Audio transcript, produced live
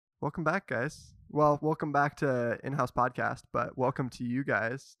Welcome back, guys. Well, welcome back to In-House Podcast, but welcome to you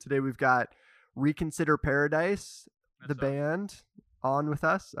guys. Today we've got Reconsider Paradise, the band, on with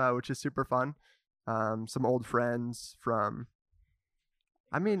us, which is super fun. Some old friends from,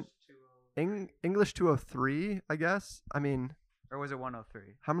 English 203, I guess. Or was it 103?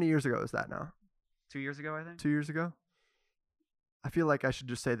 How many years ago is that now? 2 years ago, I think. 2 years ago? I feel like I should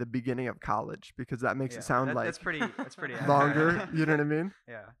just say the beginning of college because that makes it sound like that's pretty longer. You know what I mean?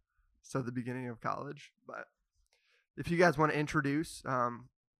 Yeah. So the beginning of college. But if you guys want to introduce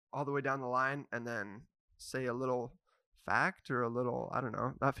all the way down the line and then say a little fact or a little, I don't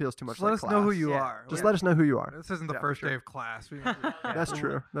know. That feels too much Just like let us class. know who you Yeah. are. Just let us know who you are. This isn't the Yeah, first for sure. day of class. That's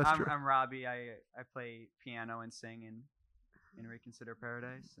true. That's true. I'm Robbie. I play piano and sing in Reconsider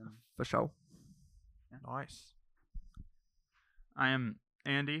Paradise. And For sure. Nice. I am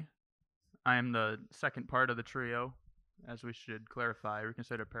Andy. I am the second part of the trio, as we should clarify.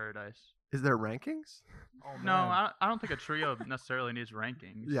 Reconsider Paradise. Is there rankings? Oh, No, I don't think a trio necessarily needs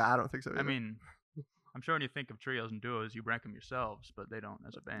rankings. Yeah, I don't think so. I either. mean, I'm sure when you think of trios and duos, you rank them yourselves, but they don't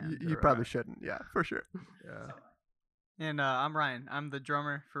as a band. you probably shouldn't. Yeah, for sure. Yeah. And I'm Ryan. I'm the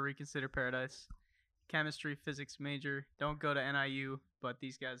drummer for Reconsider Paradise. Chemistry, physics major. Don't go to NIU, but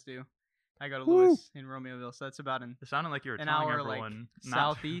these guys do. I go to Woo. Lewis in Romeoville, so that's about It sounded like you were an telling hour, like, everyone not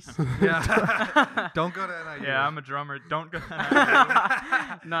southeast. Yeah. Don't go to NIU. Yeah, I'm a drummer. Don't go. to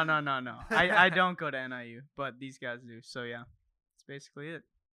No. I don't go to NIU, but these guys do. So yeah, that's basically it.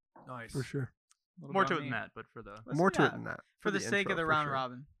 Nice. For sure. A little More bit to on it me. than that, but for the Let's- More to yeah, it than that. For the sake intro, of the for round sure.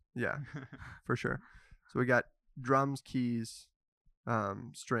 robin. Yeah, for sure. So we got drums, keys,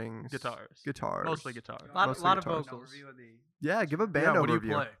 strings, guitars, mostly guitar. Lot Mostly of guitars. vocals. Yeah, give a band Yeah, overview. what do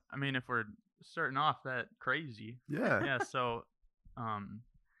you play? I mean, if we're starting off that crazy, Yeah. yeah. So, you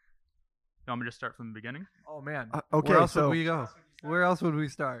want me to start from the beginning? Oh man. Okay, Where else so would we go? Where else would we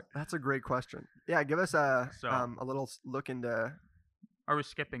start? that's a great question. Yeah, give us a So- a little look into. Are we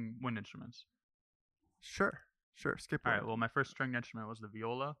skipping wind instruments? Sure. Skip. All one. right. Well, my first stringed instrument was the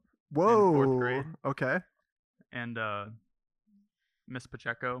viola, Whoa. fourth grade. Okay. and Miss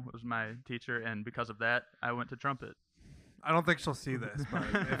Pacheco was my teacher, and because of that, I went to trumpet. I don't think she'll see this, but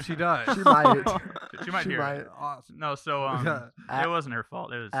if she does, She might. She might hear it. Awesome. No, so At- it wasn't her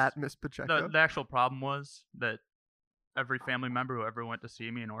fault. It was At Miss Pacheco. the actual problem was that every family member who ever went to see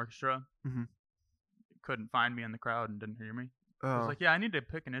me in orchestra Mhm. couldn't find me in the crowd and didn't hear me. I Oh, was like, yeah, I need to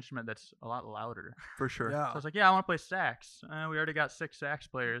pick an instrument that's a lot louder. for sure. So I Yeah. was like, yeah, I want to play sax. We already got 6 sax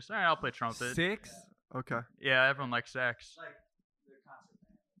players. All right, I'll play trumpet. 6? Okay. Yeah, everyone likes sax.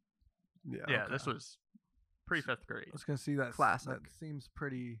 Yeah. Yeah, okay. this was pre-fifth grade. I was gonna see that. Classic. That seems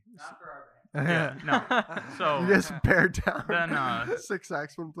pretty. Yeah, no. So You guys pared down. Then, 6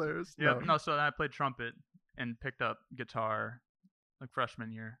 saxophone players. yeah, no. So then I played trumpet and picked up guitar like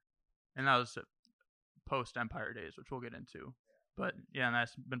freshman year, and that was post Empire days, which we'll get into. But yeah, and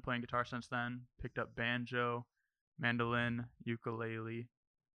I've been playing guitar since then. Picked up banjo, mandolin, ukulele,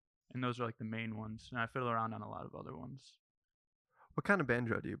 and those are like the main ones. And I fiddle around on a lot of other ones. What kind of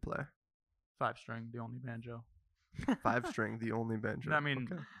banjo do you play? 5-string, the only banjo. 5-string, the only banjo. I mean,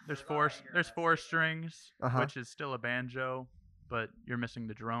 Okay. there's 4 strings, Uh-huh. which is still a banjo, but you're missing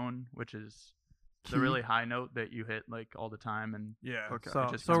the drone, which is Key. the really high note that you hit like all the time. And Yeah. Okay. So,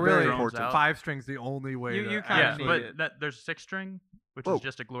 It just so gets really, very important. 5 strings the only way. You- to you kinda yeah, actually- need but it. there's 6-string, which Whoa. is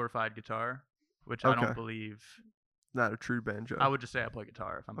just a glorified guitar, which I Okay. don't believe. Not a true banjo. I would just say I play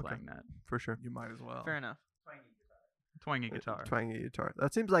guitar if I'm Okay. playing that for sure. you might as well. Fair enough. twangy guitar. Twangy guitar.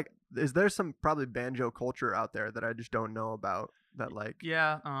 That seems like is there some probably banjo culture out there that I just don't know about that like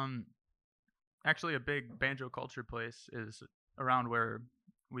Yeah, actually, a big banjo culture place is around where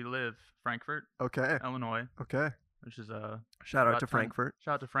we live, Frankfort, okay. Illinois, Okay. which is a Shout out about to 10 Frankfurt.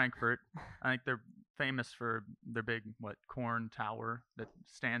 Shout out to Frankfurt. I think they're famous for their big corn tower that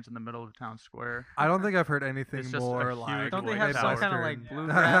stands in the middle of the town square. I don't think I've heard anything It's just a more huge like. Don't they white have some tower. kind of like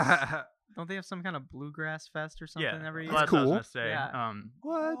bluegrass? Don't they have some kind of bluegrass fest or something Yeah, every year? well, that's what I was cool. gonna say. Yeah.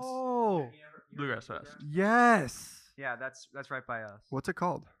 What? Oh, Bluegrass Fest. yes. Yeah, that's right by us. What's it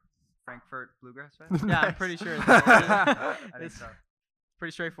called? Frankfurt Bluegrass Fest. Yeah, I'm Nice. pretty sure I think it's so.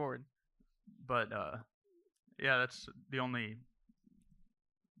 pretty straightforward. But yeah, that's the only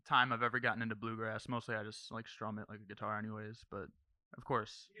time I've ever gotten into bluegrass. Mostly I just like strum it like a guitar anyways, but of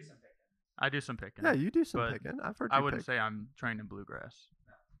course I do some picking. Yeah, you do some but picking. I've heard I you wouldn't pick. say I'm trained in bluegrass.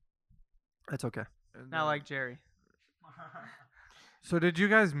 That's okay. Not like Jerry. So did you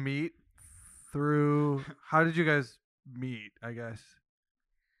guys meet through? How did you guys meet? I guess.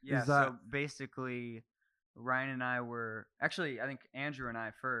 Yeah, Is that- so basically, Ryan and I were actually, I think Andrew and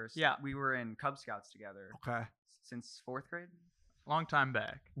I first. Yeah. We were in Cub Scouts together Okay. since 4th grade. long time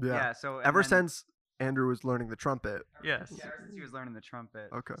back. Yeah. So and Ever then- since Andrew was learning the trumpet. Yes. Yeah, ever since he was learning the trumpet.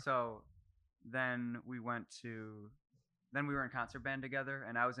 Okay. So then we were in concert band together,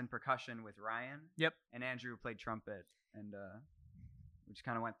 and I was in percussion with Ryan. Yep. And Andrew played trumpet, and we just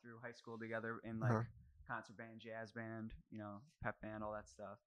kind of went through high school together in like Uh-huh. concert band, jazz band, pep band, all that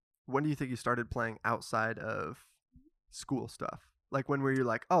stuff. When do you think you started playing outside of school stuff? Like when were you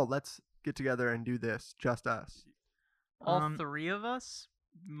like, oh, let's get together and do this, just us? All Um, three of us,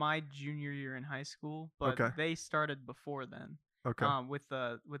 my junior year in high school, but Okay. they started before then. Okay. With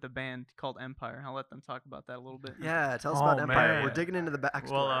a band called Empire. I'll let them talk about that a little bit. Yeah, tell us Oh, about Empire. man. We're digging into the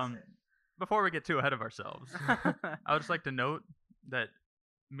backstory. Well, before we get too ahead of ourselves, I would just like to note that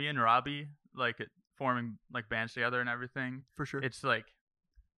me and Robbie, like forming like bands together and everything, for sure. it's like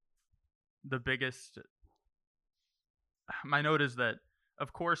the biggest. My note is that,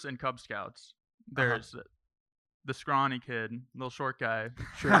 of course, in Cub Scouts, there's the scrawny kid, little short guy,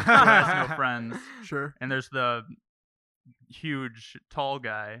 Sure. who has no friends, Sure. and there's the huge tall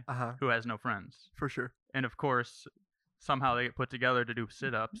guy Uh-huh. who has no friends. For sure. And of course, somehow they get put together to do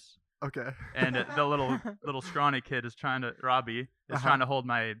sit-ups, Okay. and the little scrawny kid is Robbie is Uh-huh. trying to hold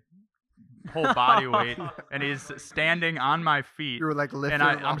my whole body weight, and he's standing on my feet, You were like lifting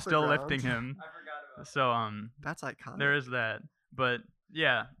and him I'm off the still ground. lifting him. I forgot about So That's iconic. there is that. But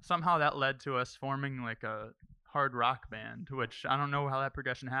yeah, somehow that led to us forming like a hard rock band, which I don't know how that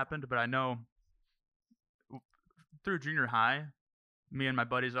progression happened, but I know through junior high, me and my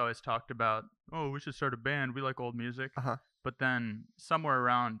buddies always talked about, oh, we should start a band. We like old music. Uh-huh. But then somewhere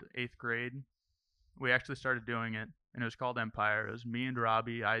around 8th grade, we actually started doing it, and it was called Empire. It was me and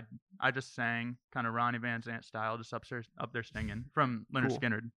Robbie. I just sang kind of Ronnie Van Zant style, just up there singing from Leonard Cool.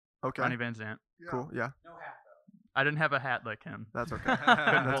 Skinner, Okay. Ronnie Van Zant. Cool. Yeah. No hat I didn't have a hat like him. That's okay. Couldn't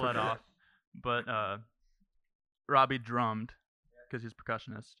That's pull that okay. off. But Robbie drummed because he's a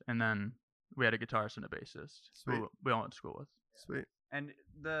percussionist, and then we had a guitarist and a bassist Sweet. who we all went to school with. Sweet. And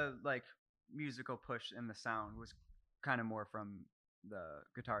the like musical push and the sound was kind of more from the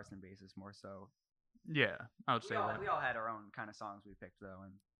guitarist and bassist more so. Yeah, I would say that. We all had our own kind of songs we picked though,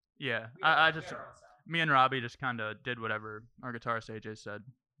 and Yeah, I just me and Robbie just kind of did whatever our guitarist AJ said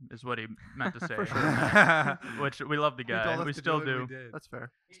is what he meant to say. For sure. Which we love the He told guy. us We to still it, do. we did. That's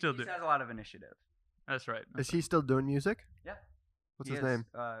fair. Still he do. just has a lot of initiative. That's right. Is he still doing music? Yeah. What's He his is, name?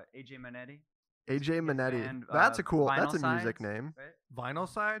 AJ Manetti. AJ Manetti. band, That's a cool. Vinyl That's a music Sides, name. Right? Vinyl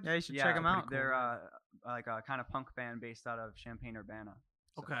side? Yeah, you should Yeah, check them pretty out. cool. They're like a kind of punk band based out of Champaign Urbana.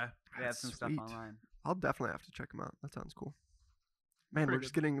 So Okay. They have That's some sweet. stuff online. I'll definitely have to check them out. That sounds cool. Man, we're Pretty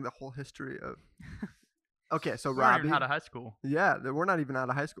just getting the whole history of. Okay, so We're not Robbie. even out of high school. Yeah, we're not even out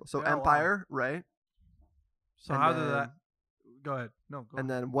of high school. So Yeah, wow. Empire, right? So And how did then- that? Go ahead. No, go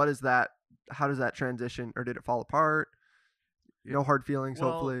And ahead. then what is that? How does that transition, or did it fall apart? No hard feelings,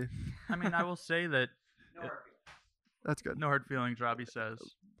 Well, hopefully. I mean, I will say that That's good. no hard feelings. Robbie says.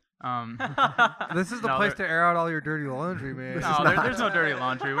 This is the No, place there- to air out all your dirty laundry, man. This is No, not- there's no dirty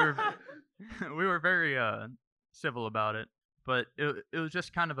laundry. We were very civil about it, but it was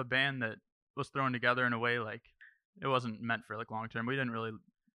just kind of a band that was thrown together in a way like it wasn't meant for like long term. We didn't really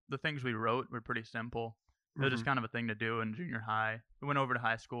the things we wrote were pretty simple. It was just Mhm. kind of a thing to do in junior high. We went over to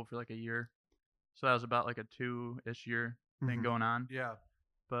high school for like a year, so that was about like a 2-ish year thing Mhm. going on. Yeah.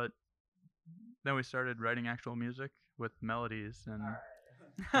 But then we started writing actual music with melodies, and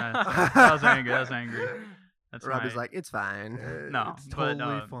I was angry. I was angry. That's Robbie's my- like, it's fine. No, It's but,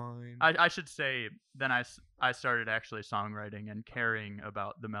 totally fine. I should say then I started actually songwriting and caring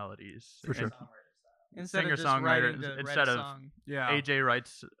about the melodies. For sure. And Instead of just singer-songwriter writing ins- to instead write a of- song. yeah. AJ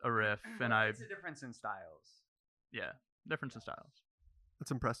writes a riff, and I It's a difference in styles. yeah, difference in styles.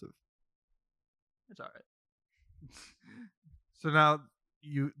 That's impressive. It's all right. So now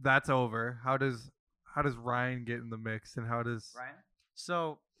that's over. How does Ryan get in the mix, and how does Ryan?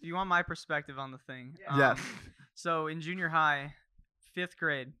 So, you want my perspective on the thing? Yeah. Yeah. So, in junior high, 5th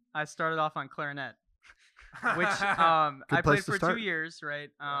grade, I started off on clarinet, which Good I place played to for start. 2 years, right?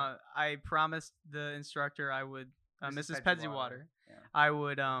 I promised the instructor I would, Mrs. Pedzywater, Yeah. I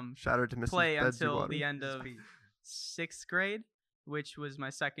would Shout out to Mrs. play until Bedsywater. the end of 6th grade, which was my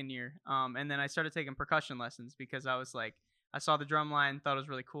second year. And then I started taking percussion lessons because I was like, I saw the drum line, thought it was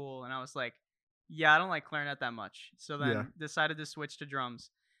really cool, and I was like, yeah, I don't like clarinet that much. So then Yeah. decided to switch to drums.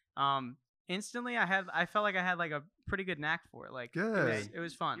 Instantly, I felt like I had like a pretty good knack for it. Like Good. it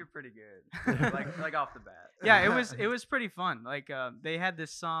was fun. You're pretty good. like off the bat. Yeah, it was pretty fun. Like they had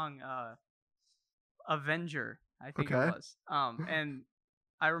this song, Avenger, I think Okay. it was. And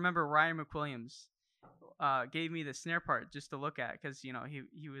I remember Ryan McWilliams gave me the snare part just to look at because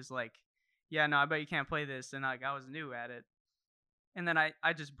he was like, yeah, no, I bet you can't play this, and like I was new at it, And then I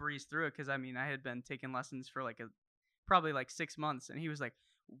just breezed through it because I mean I had been taking lessons for like probably like 6 months, and he was like,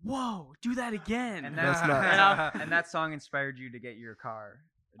 "Whoa, do that again!" And That's that, nuts. and that song inspired you to get your car.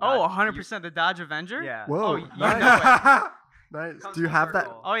 oh, Dodge- 100% the Dodge Avenger. Yeah. Whoa, you nice. know Nice. Comes Do you full have that?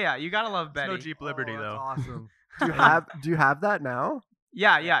 circle. Oh yeah, you gotta love It's Betty. no Jeep Liberty Oh, that's though. awesome. Do you have that now?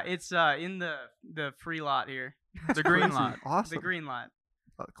 Yeah, it's in the free lot here, The green Crazy. lot. Awesome. the green lot.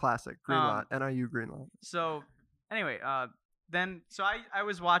 Classic green Um, lot. NIU green lot. So anyway, then so I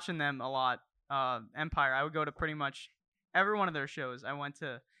was watching them a lot. Empire. I would go to pretty much every one of their shows. I went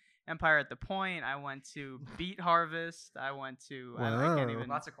to Empire at the Point. I went to Beat Harvest. I went to I can't Wow. even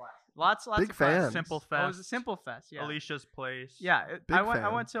Lots of class. lots Big of class. fans. Simple Oh, it was a Fest. Simple Fest. Yeah. Alicia's Place. Yeah. Big I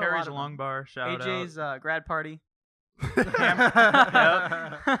fan. went to a Harry's lot of Long them. Bar. Shout AJ's grad party.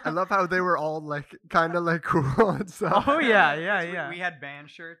 I love how they were all like kind of like cool and stuff. Oh yeah, We had band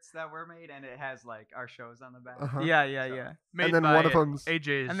shirts that were made, and it has like our shows on the back. Uh-huh. yeah. So- Made And then by one of 'em's-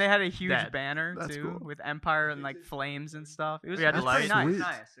 AJ's. And they had a huge Dad. banner That's too cool. with Empire and like flames and stuff. It was, We had it was pretty lights. nice. It was Sweet.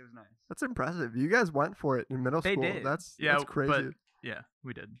 nice. It was nice. That's impressive. You guys went for it in middle They school. did. That's Yeah, that's crazy. but yeah,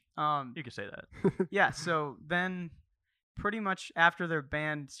 we did. You could say that. Yeah, so then pretty much after their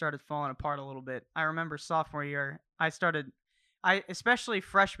band started falling apart a little bit, I remember sophomore year, especially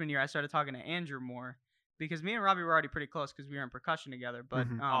freshman year, I started talking to Andrew more because me and Robbie were already pretty close because we were in percussion together. But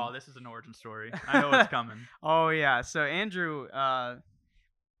Mhm. Oh, this is an origin story. I know it's coming. oh yeah, so Andrew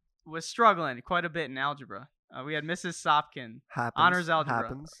was struggling quite a bit in algebra. We had Mrs. Sopkin, Happens. honors algebra.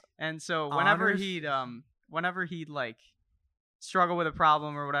 Happens. and so whenever Honors? he'd like struggle with a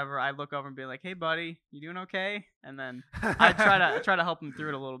problem or whatever, I'd look over and be like, "Hey, buddy, you doing okay?" And then I try to help him through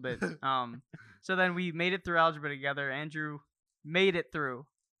it a little bit. So then we made it through algebra together. Andrew made it through,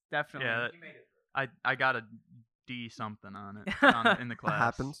 definitely. Yeah, I got a D something on it in the It class.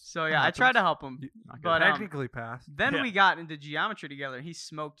 happens. So yeah, I tried to help him. Not good. But, Technically passed. Then Yeah. we got into geometry together. And he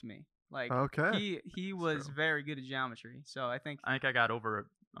smoked me. Like Okay. he was true. very good at geometry. So I think I think I got over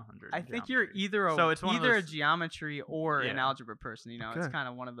 100. I think you're geometry. either a So it's one of either a those- geometry or an Yeah. algebra person. You know, it's Okay. kind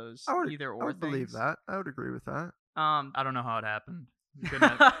of one of those I would, either I or would believe things. that. I would agree with that. I don't know how it happened. You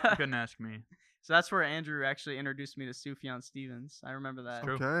couldn't ask me. So that's where Andrew actually introduced me to Sufjan Stevens. I remember that.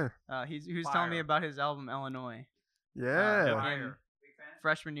 True. Okay. He was telling me Fire. about his album Illinois Yeah. in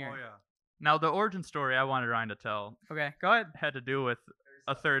freshman year. Oh yeah. Now the origin story I wanted Ryan to tell Okay, go ahead. had to do with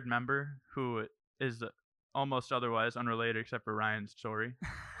a third member who is almost otherwise unrelated except for Ryan's story,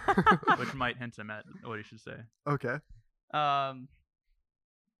 which might hint him at what he should say. Okay.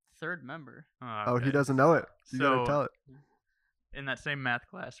 Third member. Oh, he okay. doesn't know it. You gotta So- tell it. In that same math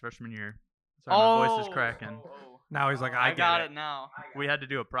class freshman year. Sorry, my voice is cracking. Now he's like, I I got get it now. We had to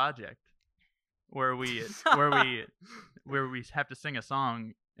do a project where we have to sing a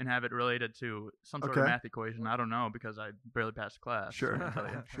song and have it related to some sort of Okay. math equation. I don't know because I barely passed class. Sure. I can tell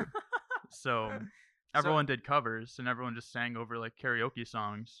you. So everyone did covers and everyone just sang over like karaoke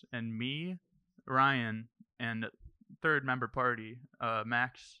songs. And me, Ryan, and third member party,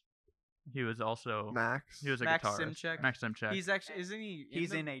 Max. He was also Max. he was a Max guitarist. Simchek. Max Simchek. He's actually isn't he? He's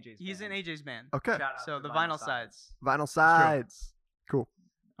the- in AJ's. He's band. in AJ's band. Okay. Shout out So to the vinyl sides. Vinyl sides. Cool.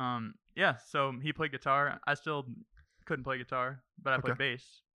 Yeah, so he played guitar. I still couldn't play guitar, but I played Okay.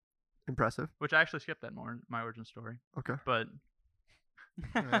 bass, Impressive. which I actually skipped that more my origin story. Okay. But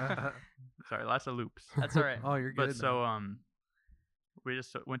it. sorry, lots of loops. That's all right. Oh, you're good. But so we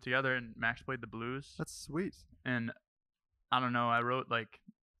just went together and Max played the blues, That's sweet. and I don't know. I wrote like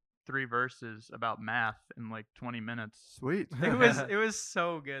 3 verses about math in like 20 minutes, Sweet. It was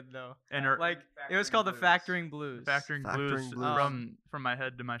so good though. and Like it was called the Factoring Blues. factoring blues, Factoring blues. from my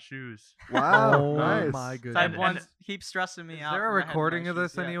head to my shoes. Wow. Oh nice. my goodness. Type And- one and- keeps stressing me Is out. there a from my head to my recording of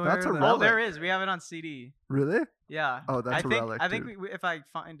shoes, this yeah. anywhere? That's a that- Oh, relic. there is. We have it on CD. Really? Yeah. Oh, that's I a think relic, I think dude. if I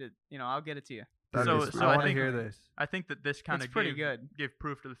find it, I'll get it to you. That'd So- be sweet. so I I want to think- hear this. I think that this kind It's of pretty good. gave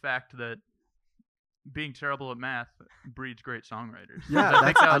proof to the fact that being terrible at math breeds great songwriters. Yeah, 'Cause I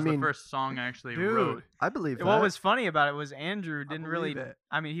think that's- that I was mean- the first song I actually Dude. wrote. I believe that. What was funny about it was Andrew didn't really. believe it.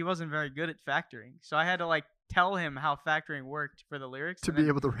 I mean, he wasn't very good at factoring, so I had to like tell him how factoring worked for the lyrics. to and be then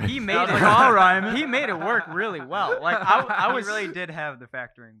able to write. he made I was it. like, "All right, He made it work really well. Like I was He really did have the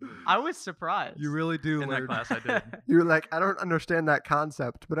factoring. blues. I was surprised. You really do In that learn. class I did. You were like, I don't understand that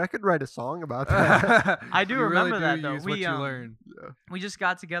concept, but I could write a song about that. I do You really remember do that, though. Use what We, you um, learn. We just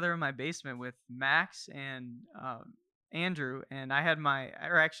got together in my basement with Max and Andrew, and I had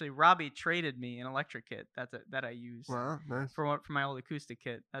actually Robbie traded me an electric kit that I use Wow, nice. for my old acoustic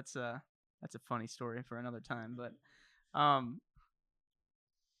kit. That's a funny story for another time, but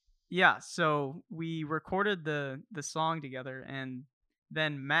yeah. So we recorded the song together, and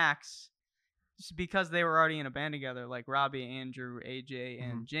then Max because they were already in a band together, like Robbie, Andrew, AJ,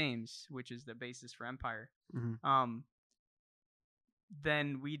 and James, which is the bassist for Empire.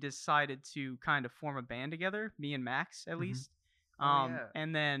 Then we decided to kind of form a band together, me and Max at least.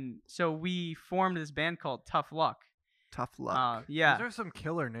 And then so we formed this band called Tough Luck. Tough luck. Yeah. Those are some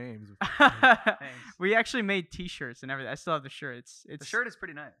killer names. We actually made T-shirts and everything. I still have the shirt. The shirt is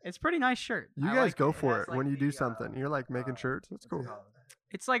pretty nice. It's a pretty nice shirt. You I guys like go it. It for has, it when like, you do the, something. You're like making shirts. That's what's it cool. called?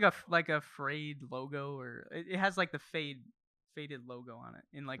 It's like a frayed logo, or it has like the faded logo on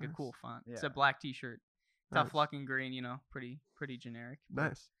it in like a cool font. It's a Yeah. black T-shirt. Tough Nice. Luck in green, pretty generic.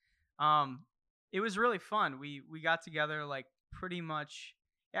 but, Nice. It was really fun. We got together like pretty much.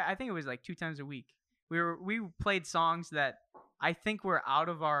 Yeah, I think it was like 2 times a week. We played songs that I think were out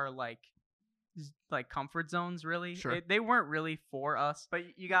of our like comfort zones. Really, Sure. They weren't really for us. But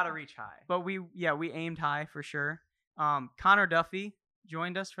you got to reach high. But we aimed high for sure. Connor Duffy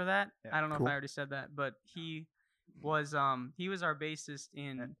joined us for that. Yeah. I don't know Cool. if I already said that, but he was our bassist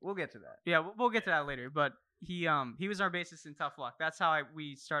in. We'll get to that. Yeah, we'll get to that later. But he was our bassist in Tough Luck. That's how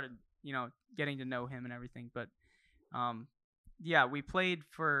we started, getting to know him and everything. But yeah, we played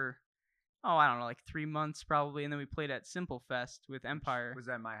for I don't know, like 3 months probably, and then we played at Simple Fest with Empire. Was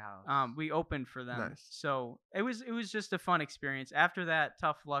at my house. We opened for them. Nice. So it was just a fun experience. After that,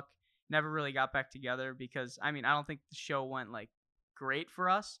 Tough Luck never really got back together because I don't think the show went like great for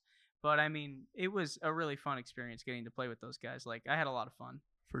us, but it was a really fun experience getting to play with those guys. Like I had a lot of fun.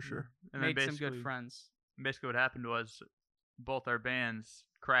 For sure. And then Made some good basically- friends. Basically, what happened was both our bands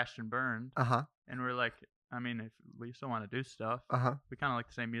crashed and burned, Uh-huh. and we're like, if we still want to do stuff, Uh-huh. we kind of like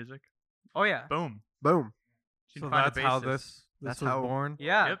the same music. Oh yeah. Boom. Boom. She So can find a that's how bassist. this That's was how- born.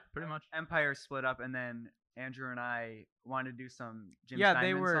 Yeah. Yep, pretty much. Empire split up, and then Andrew and I wanted to do some Jim Yeah,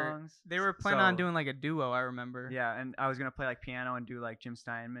 Steinman they songs. were planning on So- doing like a duo, I remember. Yeah, and I was gonna play like piano and do like Jim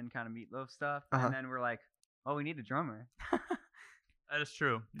Steinman kind of Meatloaf stuff, Uh-huh. and then we're like, oh, we need a drummer. That is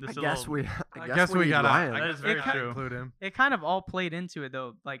true. I Just a guess little- we. I guess we need got Ryan. That is very true. Include him. It kind of all played into it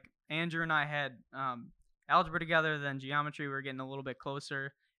though. Like Andrew and I had algebra together, then geometry. We were getting a little bit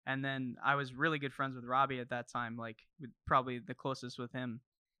closer, and then I was really good friends with Robbie at that time, like probably the closest with him.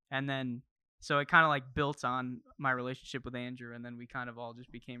 And then so it kind of like built on my relationship with Andrew, and then we kind of all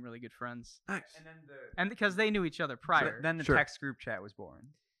just became really good friends. Nice. And because they knew each other prior, Then the Sure. text group chat was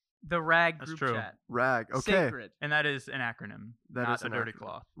born. the RAG That's group true. chat, Rag. Okay. sacred. And that is an acronym, That not is a an dirty acronym.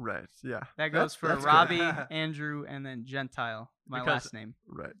 cloth. Right. Yeah. That goes for that's good. Robbie, Andrew, and then Gentile, my Because- last name.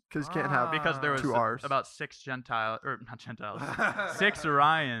 Right. Because you can't have. Because there was 2 Rs. about 6 not Gentiles, 6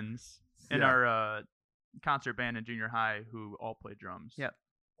 Orions in Yeah. our concert band in junior high who all played drums. Yep.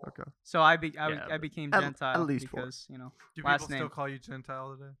 Okay. So I Yeah, became at Gentile least 4. because Do last people name. still call you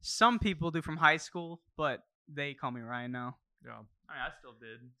Gentile today? Some people do from high school, but they call me Ryan now. Yeah. I still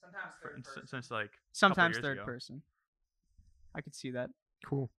did. Sometimes Since like Sometimes years third ago. person. I could see that.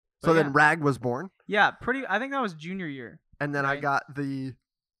 Cool. But So yeah. then Rag was born, Yeah, I think that was junior year. and then I Right. got the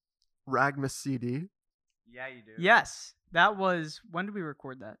Ragmas CD. Yeah, you do. Yes, that was when did we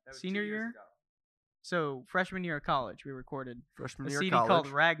record that? That was 2 Senior years year. ago. So freshman year of college, we recorded Freshman a year of CD college. called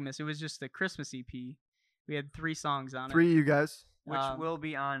Ragmas. It was just a Christmas EP. We had 3 songs on 3 of you guys. Which Um, will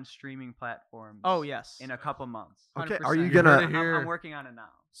be on streaming platforms. Oh yes. In a couple months. Okay. 100%. Are you You gonna? heard it here. I'm working on it now.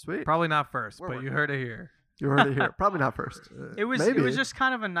 Sweet. Probably not first, We're but you working heard it here. You heard it here. Probably not first. It was Maybe. it was just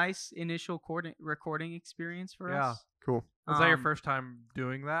kind of a nice initial recording experience for Yeah. us. Cool. Was that your Um, first time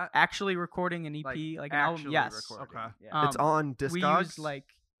doing that? Actually recording an EP, like an album. actually Yes. recording. Okay. Yeah. It's on Discogs. We used like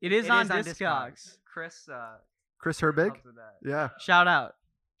it is on Discogs. Chris Chris Herbig. helped with that. Yeah. Shout out.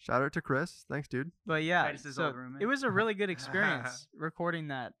 Shout out to Chris. Thanks, dude. But yeah, Titus's so old roommate. it was a really good experience recording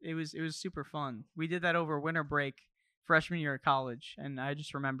that. It was super fun. We did that over winter break, freshman year of college, and I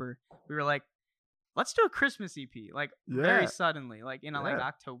just remember we were like, "Let's do a Christmas EP!" Like Yeah. very suddenly, like in like Yeah.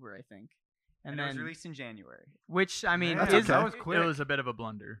 October, I think. And it was released in January. which I mean, That's is okay. That was It quick. was a bit of a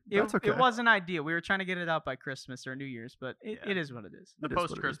blunder. That's okay. It wasn't ideal. We were trying to get it out by Christmas or New Year's, but it Yeah. is what it is. The It is what it is.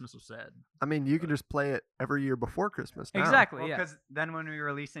 post Christmas was sad. I mean, you can just play it every year before Christmas. Now. Exactly. Well, yeah. because then when we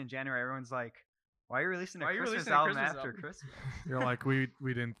released in January, everyone's like, "Why are you releasing a Why are you Christmas releasing a album Christmas after album?" Christmas?" You're like, we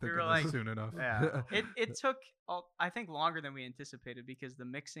didn't think were of like- this soon enough. Yeah. It took I think longer than we anticipated because the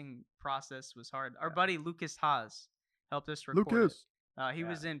mixing process was hard. Our Yeah. buddy Lucas Haas helped us record. it. Lucas. He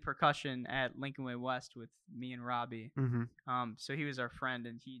was in percussion at Lincoln Way West with me and Robbie. Mm-hmm. So he was our friend,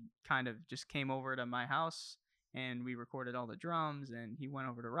 and he kind of just came over to my house, and we recorded all the drums. And he went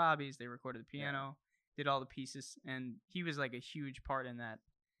over to Robbie's. They recorded the piano, did all the pieces, and he was like a huge part in that.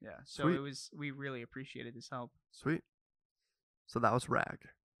 Yeah. So Sweet. we really appreciated his help. Sweet. So that was Rag.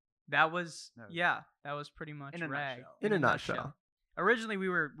 That was That was- that was pretty much In a Rag nutshell. In a nutshell. originally we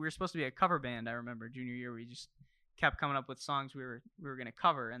were supposed to be a cover band. I remember junior year we just kept coming up with songs we were gonna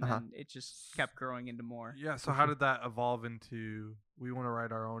cover, and Uh-huh. then it just kept growing into more. Yeah. So how did that evolve into we want to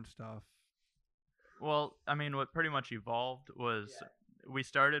write our own stuff? Well, I mean, what pretty much evolved was we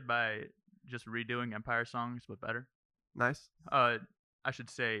started by just redoing Empire songs, but better. Nice. I should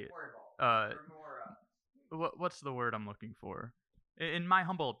say, what's the word I'm looking for? In my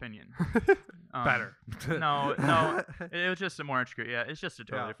humble opinion, Better. No, it was just a more intricate. Yeah, it's just a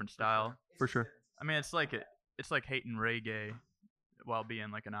totally Yeah, different style. For sure. I mean, it's like hating reggae while being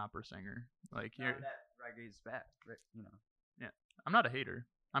like an opera singer. Like Not you're, that reggae's bad, right? You know. I'm not a hater.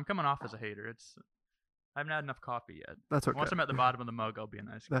 I'm coming off as a hater. I haven't had enough coffee yet. That's okay. Once I'm at the bottom of the mug, I'll be a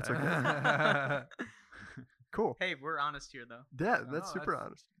nice guy. That's okay. Cool. Hey, we're honest here though. Yeah, No, that's super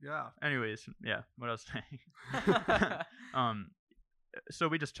honest. Yeah. Anyways, yeah, what I was saying. So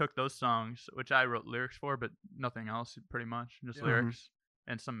we just took those songs, which I wrote lyrics for, but nothing else, pretty much, just Yeah. lyrics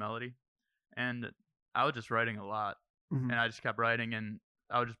and some melody. And I was just writing a lot, Mhm. and I just kept writing, and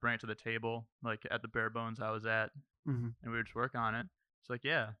I would just bring it to the table, like at the bare bones I was at, Mhm. and we would just work on it. It's like,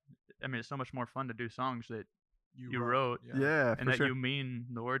 yeah, I mean, it's so much more fun to do songs that you wrote, Yeah, and for that sure. you mean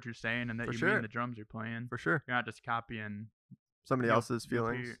the words you're saying, and that For you sure. mean the drums you're playing. For sure. You're not just copying Somebody Neil- else's Neil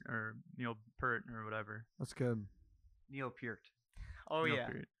feelings. Peart or Neil Peart or whatever. That's good. Neil Peart. Oh Neil yeah.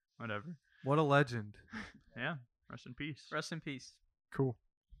 Peart, whatever. What a legend. Yeah, rest in peace. Rest in peace. Cool.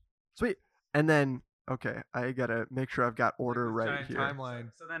 Sweet. And then, okay, I gotta make sure I've got order Giant right here.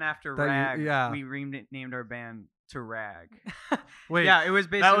 timeline. So then after That you- Rag, yeah. we renamed our band to Rag. Wait. yeah, it was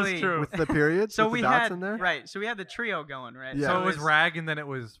That was basically true. With the periods, So with we the dots had in there. right. So we had the trio going, right? Yeah. So it was it's- rag and then it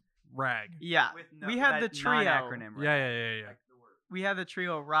was rag. Yeah, With we had the that trio. non-acronym, Yeah, Rag. yeah. Like the word. We had the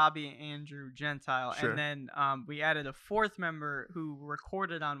trio Robbie, Andrew, Gentile, Sure. and then we added a fourth member who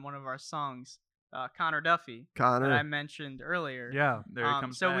recorded on one of our songs, Connor Duffy, that I Connor. mentioned earlier. Yeah. There he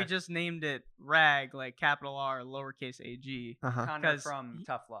comes so we back. just named it Rag, like capital R, lowercase ag. Uh-huh. Connor 'Cause from he-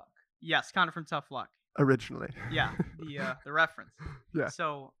 Tough Luck. Yes, Connor from Tough Luck. Originally. Yeah, the reference. Yeah.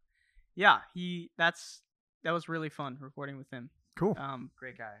 So, yeah, that was really fun recording with him. Cool.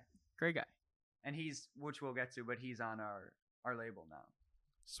 Great guy. Great guy. And which we'll get to, but he's on our label now.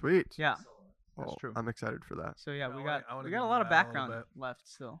 Sweet. Yeah. Well, true. I'm excited for that. So yeah, I we wanna- got I wanna we get got a into lot of that a little background bit. left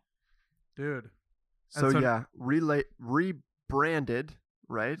still. Dude. So, so- yeah, rebranded,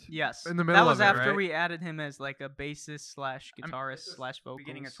 right? Yes. In the middle that was of it, after right? we added him as like a bassist slash guitarist slash vocals.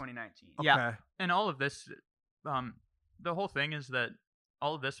 Beginning of 2019. Yeah. Okay. And all of this, the whole thing is that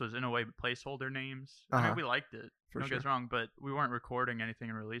all of this was in a way placeholder names. I Uh-huh. mean, we liked it. For Don't get us sure. wrong, but we weren't recording anything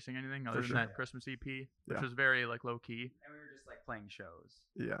and releasing anything other For than sure. that Christmas EP, which Yeah. was very like low key. And we were just like playing shows.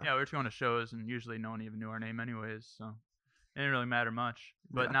 Yeah. Yeah, we were just going to shows, and usually no one even knew our name anyways, so it didn't really matter much.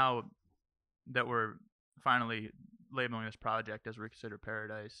 But Yeah. now that we're finally labeling this project as Reconsider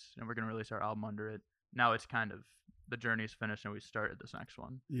Paradise, and we're gonna release our album under it, now it's kind of the journey's finished, and we started this next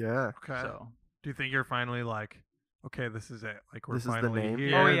one. Yeah. Okay. So Do you think you're finally like, okay, this is it? Like we're This is the finally name?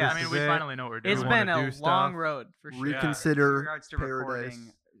 here. Oh, yeah. this I mean, is we it. finally know what we're doing. It's We been wanna a do long stuff. road for sure. In Reconsider regards to Paradise.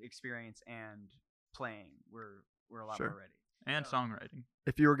 recording experience and playing, we're a lot Sure. more ready. and songwriting.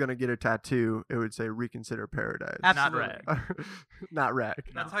 If you were gonna get a tattoo, it would say "Reconsider Paradise." Absolutely. Not rag. Not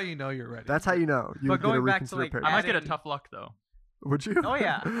rag. That's how you know you're ready. That's how you know. You But would get a going back to, Reconsider like, I Paradise. might get a Adding- tough luck though. Would you? Oh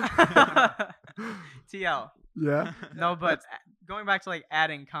yeah. TL. Yeah. No, but going back to like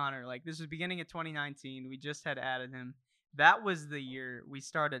adding Connor, like this was beginning of 2019. We just had added him. That was the year we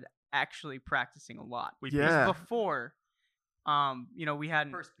started actually practicing a lot. We Yeah. Before, we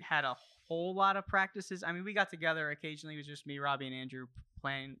hadn't First- had a whole lot of practices. I mean, we got together occasionally. It was just me, Robbie, and Andrew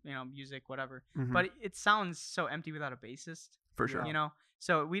playing, music, whatever. Mhm. But it sounds so empty without a bassist. For sure.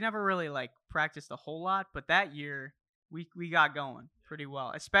 So we never really like practiced a whole lot. But that year, we got going pretty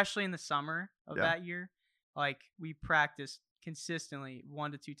well, especially in the summer of Yeah. that year. Like we practiced consistently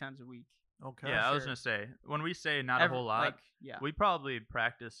 1 to 2 times a week. Okay. Yeah, I was sure. gonna say when we say not Every- a whole lot, Like, yeah. we probably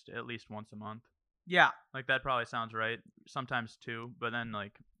practiced at least once a month. Yeah. Like that probably sounds right. Sometimes 2, but then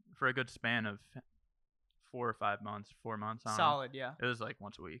like for a good span of 4 or 5 months, 4 months, I don't know, Solid. Yeah. it was like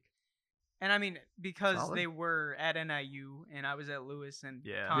once a week. And I mean, because Solid. they were at NIU and I was at Lewis, and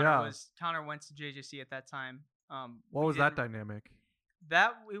Yeah. Connor went to JJC at that time. What we was that didn't- dynamic?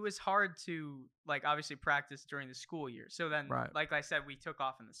 That it was hard to like obviously practice during the school year. So then, Right. like I said, we took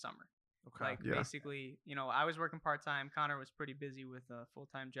off in the summer. Okay. Like Yeah. basically, I was working part time. Connor was pretty busy with a full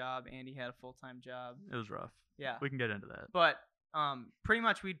time job. Andy had a full time job. It was rough. Yeah. We can get into that. But pretty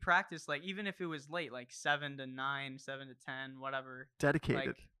much we'd practice like even if it was late, like 7 to 9, 7 to 10, whatever. Dedicated.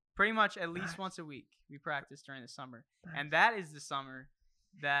 Like pretty much at least once a week we practiced during the summer. And that is the summer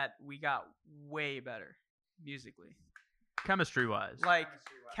that we got way better musically. chemistry wise. Like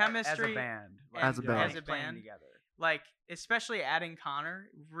As chemistry a band. and As a band. As a playing band. together. Like especially adding Connor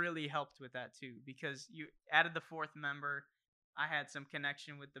really helped with that too, because you added the fourth member. I had some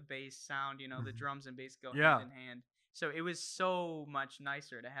connection with the bass sound. You know, the Mhm. drums and bass go Yeah. hand in hand. So it was so much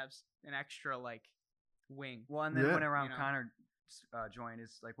nicer to have an extra like wing. Well, and then Yeah. when around You know. Connor joined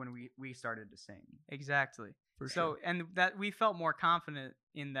is like when we started to sing. Exactly. For So sure. and that we felt more confident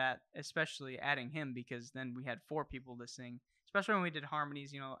in that, especially adding him, because then we had 4 people to sing. Especially when we did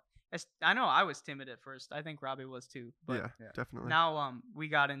harmonies, you know. I know I was timid at first. I think Robbie was too. But Yeah, yeah. definitely. now we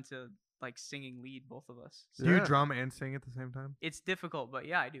got into like singing lead, both of us. So Do you Yeah. drum and sing at the same time? it's difficult, but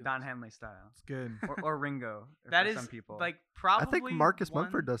yeah, I do. Don Henley style. It's good. Or Ringo. That for is some people. like I probably. think Marcus one,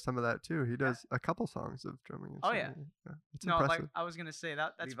 Mumford does some of that too. He does a couple songs of drumming. And Oh, yeah. singing. It's No, impressive. like I was gonna say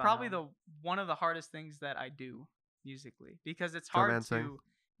that's Lee Von probably Helm. one of the hardest things that I do musically, because it's Drum hard and sing. to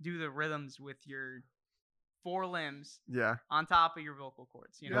do the rhythms with your 4 limbs Yeah, on top of your vocal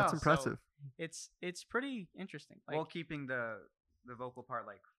cords. You know, that's So impressive. it's pretty interesting. Like, Well, keeping the vocal part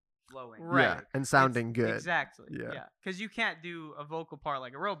like flowing. Right. Yeah, and sounding good. Exactly. Yeah. Yeah. Because you can't do a vocal part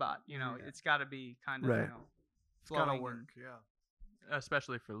like a robot. You know, Mhm. it's got to be kind of Right. you know, It's gotta flowing work. and- Yeah.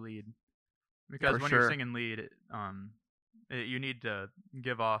 especially for lead, because For when sure. you're singing lead, you need to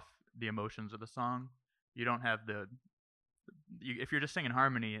give off the emotions of the song. You don't have if you're just singing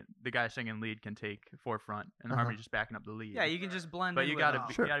harmony, the guy singing lead can take forefront, and the Uh-huh. harmony just backing up the lead. Yeah, you can just blend. but in you with gotta it.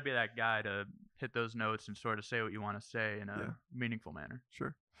 be, Sure. you gotta be that guy to hit those notes and sort of say what you want to say in a Yeah. meaningful manner.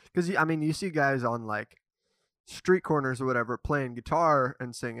 Sure. Because I mean, you see guys on like street corners or whatever playing guitar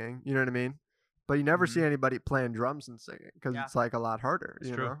and singing. You know what I mean? But you never see anybody playing drums and singing because Yeah. it's like a lot harder. It's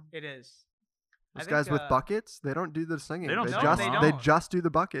you true. know, It is. I those think, guys with buckets, they don't do the singing. They don't They sing just they they don't. just do the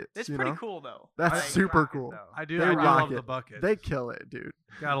buckets. It's you pretty know? cool though. That's Like, super rock it, cool. though. I do. They I do rock love it. the buckets. They kill it, dude.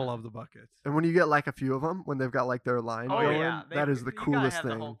 Gotta love the buckets. And when you get like a few of them, when they've got like their line Oh going, yeah, that is the you gotta coolest have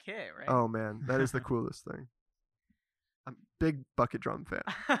thing. The whole kit, right? Oh man, that is the coolest thing. I'm a big bucket drum fan.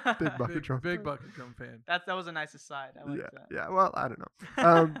 Big bucket Big, drum. big fan. bucket drum fan. that was a nice aside. I like yeah, that. yeah. Well, I don't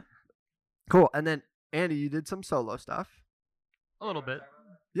know. Cool. And then Andy, you did some solo stuff. A little bit.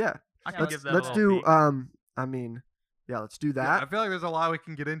 Yeah. I can Let's give that. let's a do. little peek. I mean, yeah. Let's do Yeah, I that. feel like there's a lot we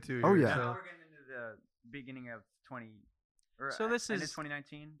can get into. Oh, here, yeah. Now so- we're getting into the beginning of 20. Or So this end of is-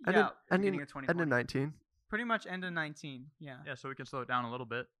 2019. And Yeah, then, beginning of and 2020. then 19. pretty much end of 19. Yeah. Yeah, so we can slow it down a little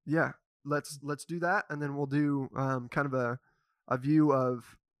bit. Yeah. Let's do that, and then we'll do kind of a view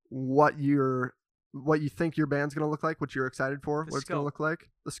of what you think your band's gonna look like, what you're excited for, The what it's gonna scope. look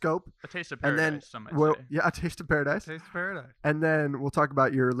like, the scope, A taste of and paradise, then some might well, say. yeah, a taste of paradise, Taste of Paradise. and then we'll talk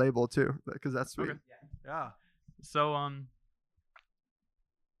about your label too, because that's sweet. Okay. Yeah. So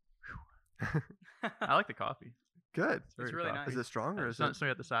I like the coffee. Good. It's, very really coffee. nice. Is it strong or is So, it? so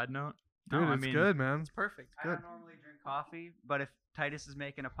at the side note. Dude, No, I it's mean, good, man. It's perfect. I Good. don't normally drink coffee, but if Titus is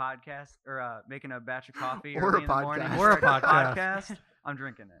making a podcast or making a batch of coffee Or early a in the morning, podcast. Or a starting podcast. I'm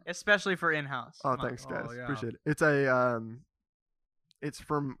drinking it. Especially for in-house. Oh, Come on. thanks, guys. Oh, yeah. Appreciate it. It's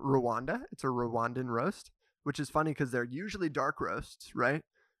from Rwanda. It's a Rwandan roast, which is funny because they're usually dark roasts, right?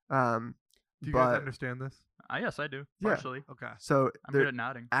 Do you but guys understand this? yes, I do. Yeah. Partially. Okay. so I'm they're good at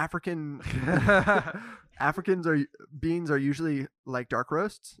nodding. African beans are usually like dark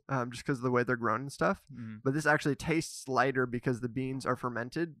roasts, just because of the way they're grown and stuff. Mhm. But this actually tastes lighter because the beans are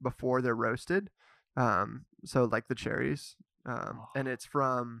fermented before they're roasted. So like the cherries, and it's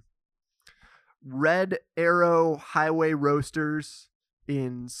from Red Arrow Highway Roasters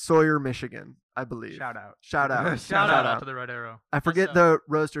in Sawyer, Michigan, I believe. Shout out. Shout out! Shout Shout out out! to the Red Arrow. I forget That's, the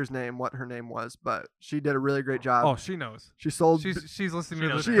roaster's name, what her name was, but she did a really great job. Oh, she knows. She sold. She's listening She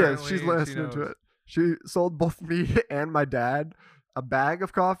to knows this. She is. currently, She's and she listening to knows. it. She sold both me and my dad a bag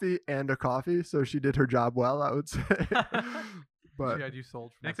of coffee and a coffee, so she did her job well, I would say. But She had you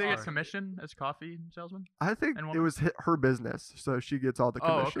sold from Think that they get far. commission as coffee salesman? I think and it woman? was her business, so she gets all the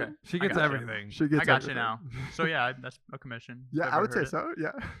Oh, commission. okay. She I gets gotcha. everything. She gets I got you everything. now. So yeah, that's a commission. Yeah, If I I've would say heard it. so.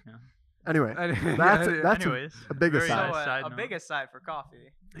 Yeah. Yeah. Anyway, Yeah, that's yeah. that's Anyways, a big very aside. So nice side a note. big aside for coffee.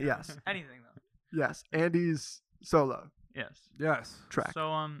 yes, Anything though. yes. Andy's solo Yes. Yes. track.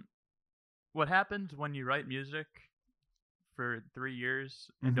 So what happens when you write music for 3 years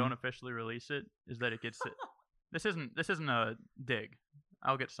and Mhm. don't officially release it is that it gets this isn't a dig.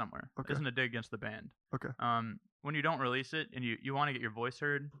 I'll get somewhere. Okay. This isn't a dig against the band. Okay. When you don't release it and you want to get your voice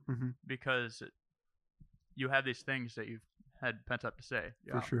heard Mhm. because you have these things that you've had pent up to say.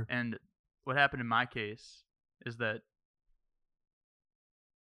 For sure. And what happened in my case is that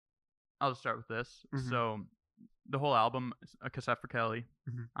I'll just start with this. Mhm. So the whole album is a cassette for Kelly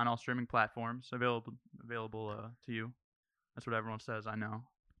Mhm. on all streaming platforms, available to you. That's what everyone says, I know,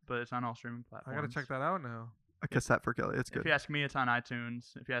 but it's on all streaming I platforms. gotta check that out now. a cassette for Kelly. It's If good. you ask me, it's on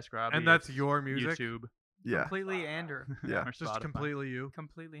iTunes. If you ask Robbie, And that's it's your music? YouTube. Yeah. Completely Andrew. Yeah. or Just Spotify. completely you.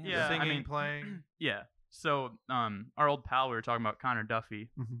 Completely Yeah, Andrew. I Singing, mean- playing. Yeah. So our old pal we were talking about, Connor Duffy,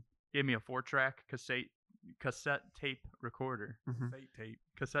 Mhm. gave me a 4-track cassette tape recorder. Mhm.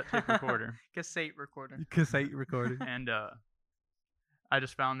 Cassette tape recorder. Cassette recorder. Cassette recording. And I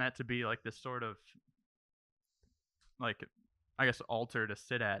just found that to be like this sort of like I guess altar to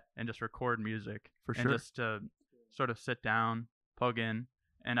sit at and just record music For and sure. just to sort of sit down, plug in.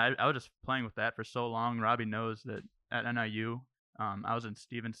 And I was just playing with that for so long. Robbie knows that at NIU, I was in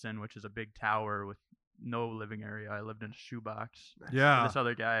Stevenson, which is a big tower with no living area. I lived in a shoebox. Yeah. This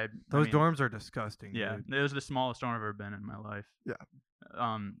other guy, Those I mean, dorms are disgusting. yeah, Dude. it was the smallest dorm I've ever been in my life. Yeah.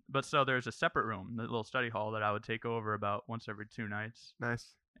 But so there's a separate room, the little study hall that I would take over about once every 2 nights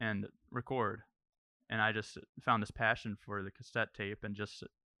Nice. and record. And I just found this passion for the cassette tape and just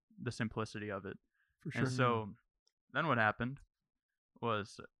the simplicity of it. For sure. And so then what happened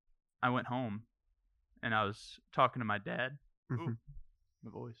was I went home and I was talking to my dad. Mhm.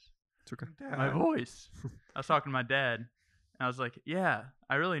 My voice. It's okay. My voice. I was talking to my dad, and I was like, "Yeah,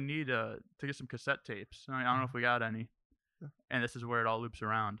 I really need to get some cassette tapes. I don't know if we got any." Yeah. And this is where it all loops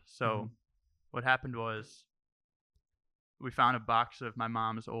around. So, Mhm. what happened was, we found a box of my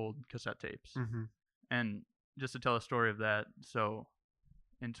mom's old cassette tapes, Mm-hmm. and just to tell a story of that, so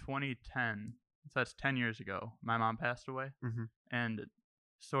in 2010, so that's 10 years ago, my mom passed away, Mhm. and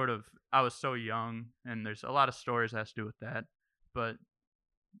sort of I was so young, and there's a lot of stories that has to do with that, but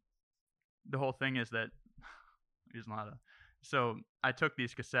the whole thing is that there's a lot of. So I took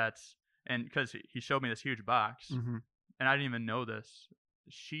these cassettes, and because he showed me this huge box, Mm-hmm. and I didn't even know this.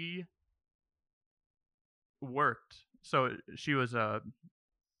 She worked, so she was a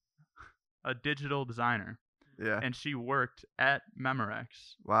digital designer, Yeah. and she worked at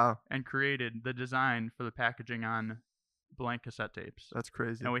Memorex Wow. and created the design for the packaging on blank cassette tapes. That's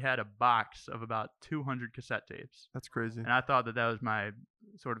crazy. And we had a box of about 200 cassette tapes. That's crazy. And I thought that was my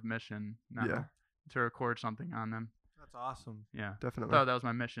sort of mission, Yeah. to record something on them. That's awesome. Yeah, I Definitely. thought that was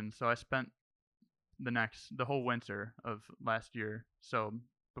my mission. So I spent the whole winter of last year. So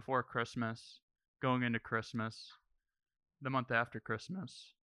before Christmas, going into Christmas, the month after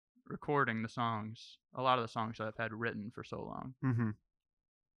Christmas, recording the songs, a lot of the songs that I've had written for so long. Mm-hmm.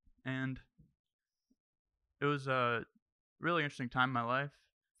 And it was a really interesting time in my life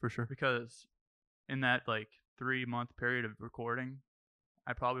For sure. because in that like 3-month period of recording,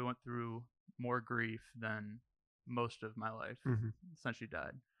 I probably went through more grief than most of my life Mm-hmm. since she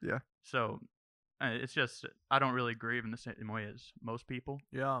died. Yeah. So it's just I don't really grieve in the same way as most people.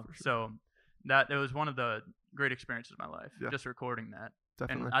 Yeah. For sure. So that it was one of the great experiences of my life, Yeah. just recording that,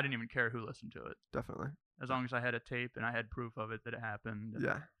 Definitely. and I didn't even care who listened to it, Definitely. as long as I had a tape and I had proof of it that it happened. and-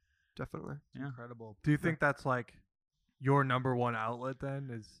 Yeah. Definitely. Yeah. Incredible. Do you think that's like your number one outlet then?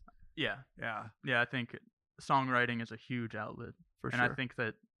 Is Yeah. yeah. Yeah. I think songwriting is a huge outlet, For and sure. I think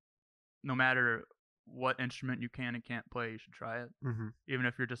that no matter what instrument you can and can't play, you should try it. Mm-hmm. Even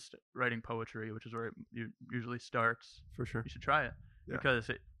if you're just writing poetry, which is where it usually starts, For sure. you should try it Yeah. because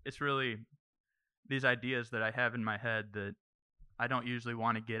it's really these ideas that I have in my head that I don't usually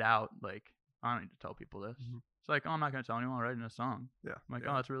want to get out. Like, I don't need to tell people this. Mhm. It's like, oh, I'm not going to tell anyone I'm writing a song. Yeah. I'm like,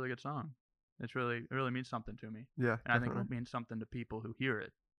 Yeah. oh, that's a really good song. It really means something to me, Yeah. and I think Definitely. it means something to people who hear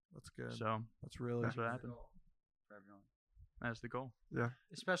it. That's good. So That's really that's what happened. For everyone. That's the goal.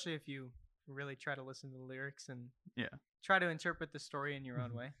 Especially if you really try to listen to the lyrics and Yeah. try to interpret the story in your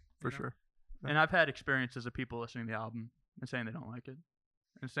own Mhm. way. For you know? sure. Yeah. And I've had experiences of people listening to the album and saying they don't like it,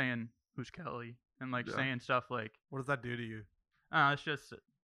 and saying who's Kelly, and like Yeah. saying stuff like, What does that do to you? it's just,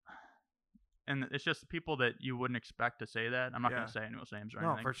 and it's just people that you wouldn't expect to say that. I'm not Yeah. going to say anyone's names or No,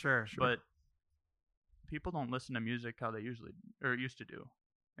 anything, for sure. but people don't listen to music how they usually or used to do,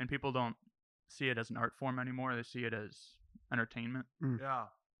 and people don't see it as an art form anymore. They see it as entertainment, Yeah.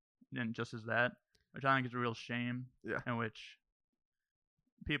 and just as that, which I think is a real shame. Yeah. In which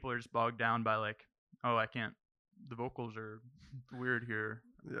people are just bogged down by like, oh, I can't. The vocals are weird here.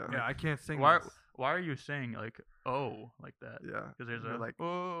 Yeah. Yeah. I can't sing. Why? this. Why are you saying like oh like that? Yeah. Because there's And you're a like,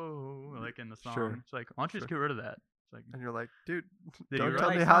 oh like in the song. Sure. It's like why don't you just get rid of that? It's like and you're like, dude, Did don't you tell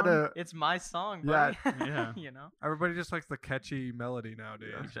write me My how song, to. It's my song, Yeah. buddy. Yeah. You know, Everybody just likes the catchy melody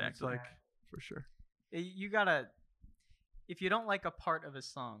nowadays. It's Exactly. like For sure. You gotta. If you don't like a part of a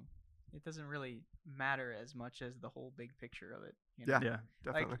song, it doesn't really matter as much as the whole big picture of it. You know? Yeah. yeah.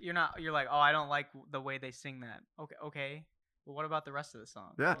 Definitely. Like you're like, oh, I don't like the way they sing that. Okay. Well, what about the rest of the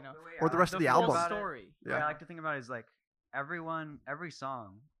song? Yeah. You know? way Or I the like rest to of the think full album. about it- story. the way Yeah. I like to think about it is like every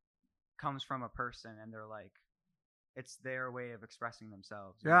song comes from a person, and they're like, it's their way of expressing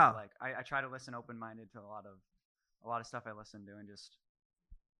themselves. you know? Yeah. Like I try to listen open minded to a lot of a lot of stuff I listen to and just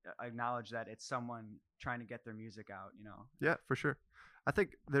acknowledge that it's someone trying to get their music out. Yeah, for sure. I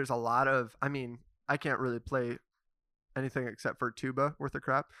think there's a lot of. I mean, I can't really play anything except for tuba worth of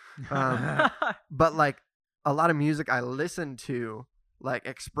crap. But like a lot of music I listen to like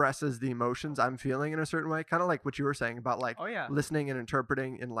expresses the emotions I'm feeling in a certain way. Kind of like what you were saying about like Oh yeah. listening and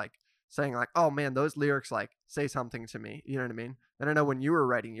interpreting and like saying like, oh man, those lyrics like say something to me. You know what I mean? And I know when you were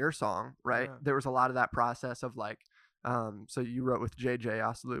writing your song, right? Yeah. There was a lot of that process of like, so you wrote with JJ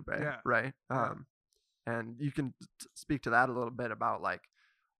Osalube, Yeah. right? Yeah. And you can speak to that a little bit about like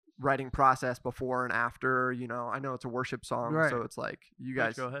writing process before and after. You know, I know it's a worship song, Right. so it's like you Please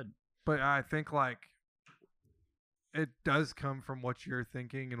guys. go ahead. But I think like it does come from what you're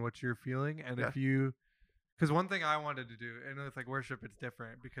thinking and what you're feeling. And Yeah. if you, because one thing I wanted to do, and with like worship, it's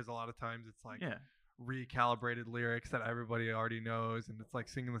different because a lot of times it's like Yeah. recalibrated lyrics that everybody already knows, and it's like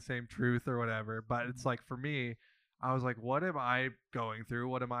singing the same truth or whatever. But it's like for me, I was like, what am I going through?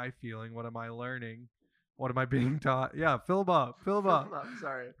 What am I feeling? What am I learning? What am I being taught? Yeah, fill 'em up, fill 'em up.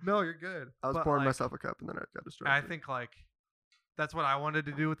 Sorry, No, you're good. I was But, pouring like, myself a cup and then I got distracted. I think like that's what I wanted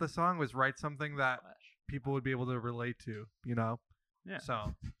to do with the song was write something that people would be able to relate to, you know? Yeah.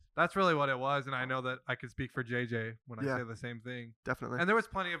 So that's really what it was. And I know that I could speak for JJ when Yeah. I say the same thing. Definitely. And there was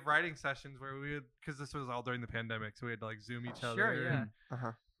plenty of writing sessions where we would, because this was all during the pandemic, so we had to like Zoom each other. Sure, yeah.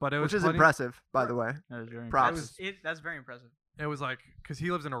 Uh-huh. But it was Which is plenty- impressive, by the way. That was very Props. impressive. That's very impressive. It was like, because he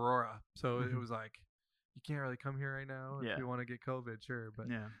lives in Aurora. So it Mhm. was like, you can't really come here right now if Yeah. you want to get COVID, sure. But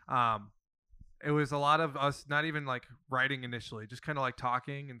Yeah. it was a lot of us not even like writing initially, just kind of like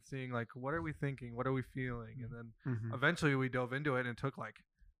talking and seeing like what are we thinking, what are we feeling, and then Mhm. eventually we dove into it and it took like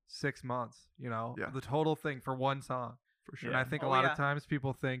 6 months, you know, Yeah. the total thing for one song. For sure. And I think a Oh, lot yeah. of times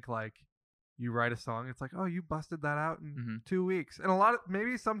people think like you write a song, it's like, oh, you busted that out in Mhm. 2 weeks, and a lot of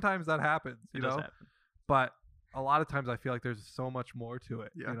maybe sometimes that happens, It you does know, happen. but a lot of times I feel like there's so much more to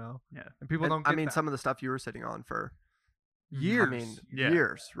it, Yeah. you know, Yeah. and people And, don't. Get I mean, that. some of the stuff you were sitting on for years. I mean, Yeah.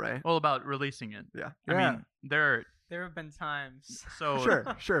 years, right? All about releasing it. Yeah. I Yeah. mean, there. There have been times. So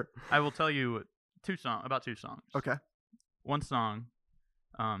Sure, sure. I will tell you about two songs. Okay. One song,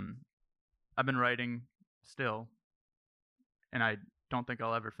 I've been writing still, and I don't think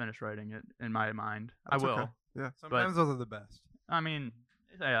I'll ever finish writing it in my mind. That's I will. okay. Yeah. Sometimes those are the best. I mean,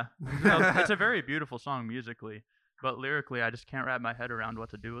 yeah, it's a very beautiful song musically, but lyrically, I just can't wrap my head around what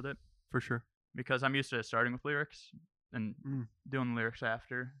to do with it For sure. because I'm used to starting with lyrics and Mm. doing the lyrics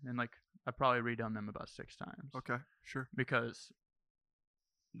after, and like I've probably redone them about 6 times. Okay. Sure. Because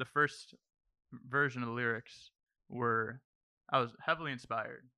the first version of the lyrics I was heavily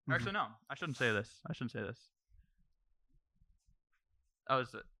inspired. Mhm. Actually, no, I shouldn't say this. I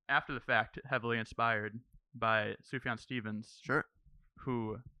was after the fact heavily inspired by Sufjan Stevens, Sure.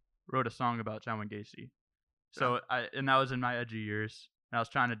 who wrote a song about John Wayne Gacy. So and that was in my edgy years, and I was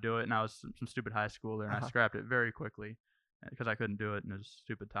trying to do it, and I was some stupid high schooler, and I Uh-huh. scrapped it very quickly because I couldn't do it, and it was a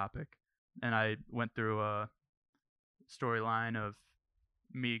stupid topic. And I went through a storyline of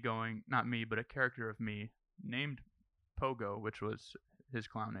me going, not me, but a character of me named Pogo, which was his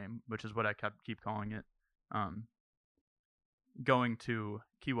clown name, which is what I keep calling it. Going to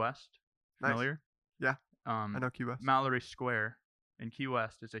Key West, Nice. familiar? Yeah. I I know Key West. Mallory Square in Key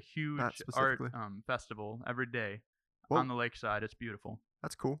West is a huge art specifically. festival every day Whoa. on the lakeside. It's beautiful.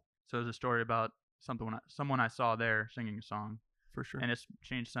 That's cool. So there's a story about someone I saw there singing a song, For sure. and it's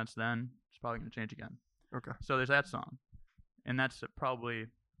changed since then. It's probably going to change again. Okay. So there's that song, and that's probably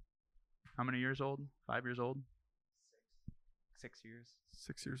how many years old? 5 years old? 6 years.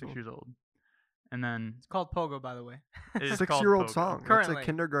 6 years 6 old. years old. And then It's called Pogo, by the way. it is called 6-year-old Pogo. song. That's Currently. a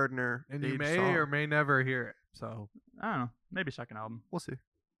kindergartner. And you age may song. or may never hear it. So I don't know. Maybe second album. We'll see.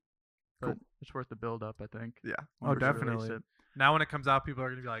 But Cool. it's worth the build up, I think. Yeah. when Oh, we release definitely. it. now when it comes out, people are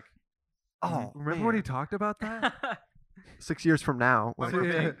gonna be like, Oh, remember when he talked about that? 6 years from now. When when-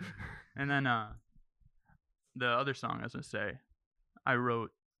 we're Yeah. big. And then the other song I was gonna say, I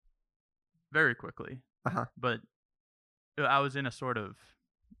wrote very quickly. Uh-huh. But I was in a sort of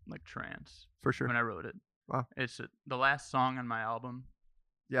like trance For sure. when I wrote it. Wow. It's the last song on my album,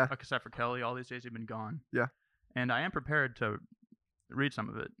 Yeah. except for Kelly. All these days you've been gone. Yeah. And I am prepared to read some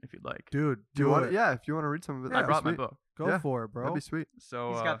of it if you'd like. Dude, Do you want? it. Yeah. If you want to read some of it, Yeah, I that'd be brought my sweet. book, Go Yeah, for it, bro. That'd be sweet.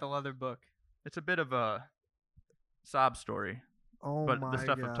 so He's got the leather book. it's a bit of a sob story, Oh but my the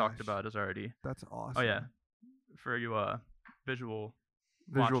stuff I've talked gosh. about is already. That's awesome. Oh yeah, for you visual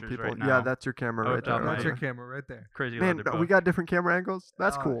Visual watchers people. right yeah, now. that's your camera Oh, right top there. my- That's right your there. camera right there. crazy Man, leather we book. got different camera angles.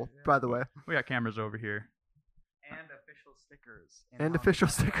 That's Oh, cool, yeah. by the way. We got cameras over here. And official stickers. And official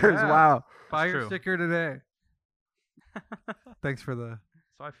stickers. Yeah. Wow. Buy That's your true. sticker today. Thanks for the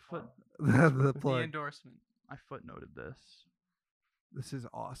So I put the The plug. endorsement. I footnoted this, This is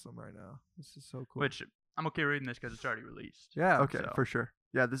awesome right now. This is so cool. which I'm okay reading this because it's already released. yeah. Okay, so- for sure.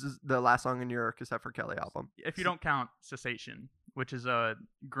 Yeah, this is the last song in your Cassette for Kelly album. If you don't count Cessation, which is a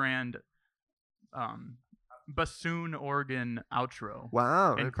grand bassoon organ outro,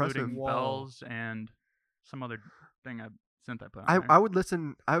 Wow, including impressive. Whoa. bells and some other synth I put on I there. I would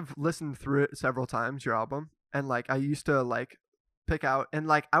listen. I've listened through it several times, your album, and like I used to like pick out, and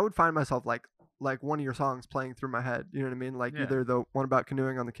like I would find myself like one of your songs playing through my head. You know what I mean? Like Yeah. either the one about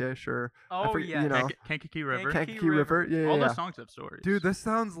canoeing on the Kish or Oh forget- yeah. you know, Kankakee River. Kankakee Kankakee River. Yeah, All yeah. those songs have stories. Dude, this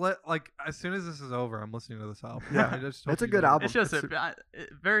sounds like as soon as this is over, I'm listening to this album. Yeah. I just hope It's a you good do. album. it's just It's a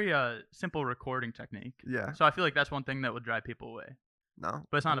very simple recording technique. Yeah. So I feel like that's one thing that would drive people away. No.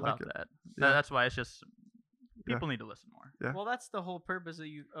 But it's I not like about it. that. Yeah. That's why it's just Yeah. people need to listen more. Yeah. Well, that's the whole purpose of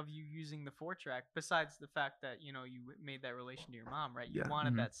you using the 4-track. Besides the fact that you made that relation to your mom, right? You Yeah.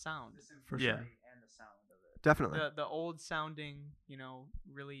 wanted Mhm. that sound, For Yeah. sure. And the sound of it. Definitely. the old sounding,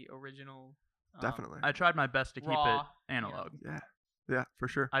 really original. Definitely. I tried my best to keep Raw, it analog. Yeah. Yeah, for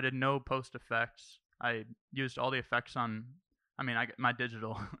sure. I did no post effects. I used all the effects on. I mean, I got my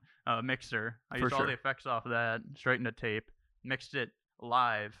digital mixer. I For used all sure. the effects off of that, straight into tape, mixed it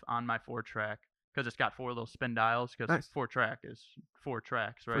live on my 4-track because it's got 4 little spin dials. Because Nice. 4-track is 4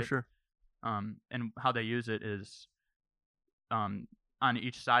 tracks, right? For sure. And how they use it is, on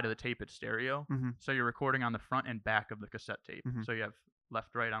each side of the tape it's stereo. Mhm. So you're recording on the front and back of the cassette tape. Mhm. So you have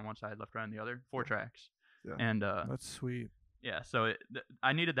left, right on one side, left, right on the other. 4 tracks. Yeah. And That's sweet. yeah, so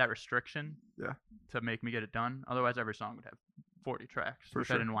I needed that restriction. Yeah. To make me get it done. Otherwise, every song would have 40 tracks, For which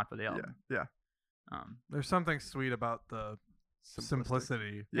sure. I didn't want for the album. Yeah. There's something sweet about the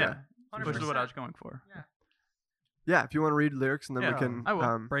simplicity. Yeah. For Which is sure. what I was going for. Yeah, if you want to read lyrics and then we Yeah, can I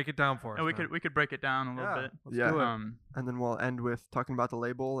will. Break it down for us. And we man. could break it down a little Yeah, bit. let's Yeah. do it. and then we'll end with talking about the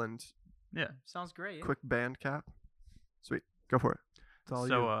label and Yeah. Sounds great. Yeah. quick band cap. Sweet. Go for it. It's all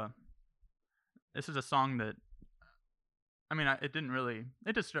So you. this is a song that it didn't really.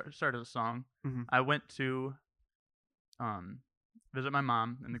 It just started as a song. Mhm. I went to visit my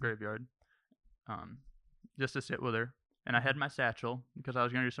mom in the graveyard, just to sit with her, and I had my satchel because I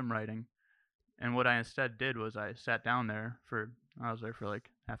was gonna do some writing. And what I instead did was I sat down there I was there for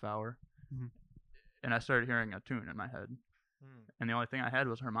like half hour, Mhm. and I started hearing a tune in my head. And the only thing I had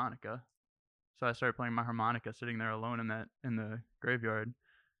was harmonica. So I started playing my harmonica sitting there alone in the graveyard.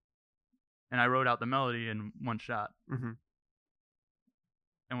 And I wrote out the melody in one shot. Mhm.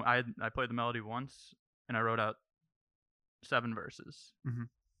 And I played the melody once and I wrote out 7 verses.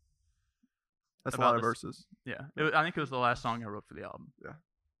 That's a About lot of this- verses. Yeah. I think it was the last song I wrote for the album. Yeah.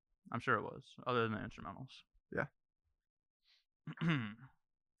 I'm sure it was, other than the instrumentals. Yeah.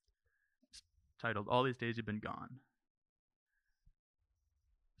 It's titled All These Days You've Been Gone.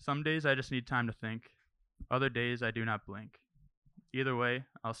 Some days I just need time to think. Other days I do not blink. Either way,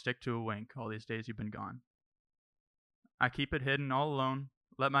 I'll stick to a wink all these days you've been gone. I keep it hidden all alone,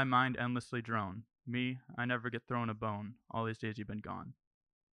 let my mind endlessly drone. Me, I never get thrown a bone all these days you've been gone.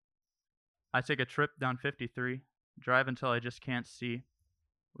 I take a trip down 53, drive until I just can't see,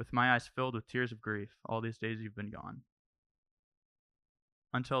 with my eyes filled with tears of grief all these days you've been gone.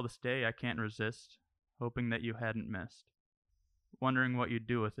 Until this day I can't resist, hoping that you hadn't missed, wondering what you'd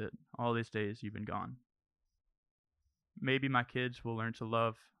do with it all these days you've been gone. Maybe my kids will learn to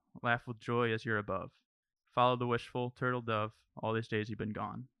love, laugh with joy as you're above, follow the wishful turtle dove all these days you've been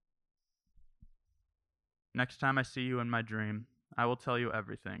gone. Next time I see you in my dream, I will tell you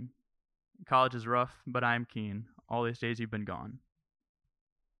everything. College is rough, but I am keen all these days you've been gone.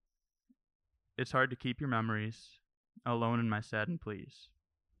 It's hard to keep your memories, alone in my saddened pleas.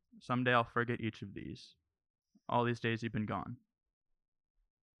 Someday I'll forget each of these. All these days you've been gone.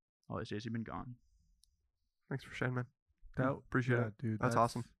 All these days you've been gone. Thanks for sharing, man. That, Appreciate yeah, it. dude. That's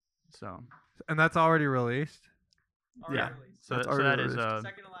awesome. So, And that's already released. Already Yeah. released. so, That's so already that is released.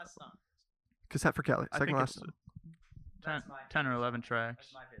 Second to last song. Cassette for Kelly. I Second think last it's song. 10, That's my 10 or favorite 11 song. tracks.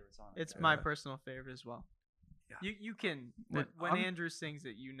 That's my favorite song. It's my Yeah. personal favorite as well. Yeah. You can But when I'm- Andrew sings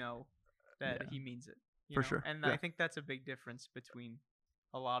it, you know that Yeah. he means it. you For know? sure, And yeah. I think that's a big difference between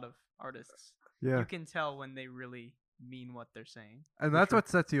a lot of artists. Yeah. You can tell when they really mean what they're saying. And For that's sure. what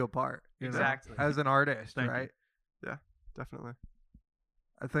sets you apart. You know, Exactly. as an artist, Thank you. right? Definitely.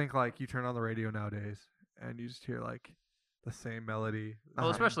 I think like you turn on the radio nowadays and you just hear like the same melody. Well,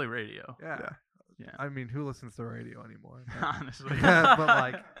 Uh-huh. especially radio. Yeah. Yeah. Yeah. I mean, who listens to radio anymore? But- Honestly. Yeah, but,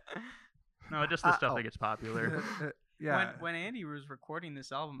 like- No, just the stuff oh. that gets popular. yeah. When Andy was recording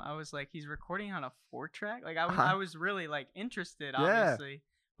this album, I was like, he's recording on a 4-track. Like I Uh-huh. I was really like interested, Yeah. obviously,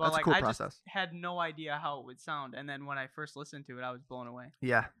 But That's a like cool I process. just had no idea how it would sound, and then when I first listened to it, I was blown away.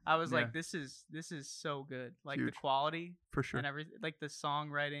 Yeah, I was Yeah. like, this is so good. Like Huge. the quality for sure. and everything, like the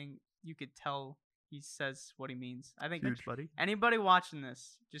songwriting, you could tell he says what he means. I think Huge. Thanks, buddy. anybody watching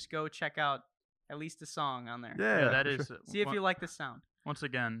this, just go check out at least a song on there. Yeah, that for is. sure. See if you like the sound. Once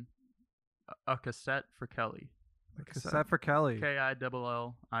again, a cassette for Kelly. Like I Cassette said. for Kelly.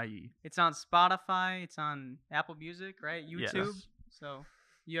 KILLIE. It's on Spotify. It's on Apple Music, right? Yes. YouTube. So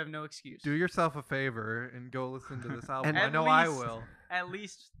you have no excuse. Do yourself a favor and go listen to this album. And I At know I least- will. At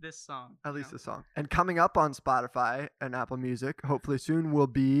least this song. At you least know? the song. And coming up on Spotify and Apple Music, hopefully soon, will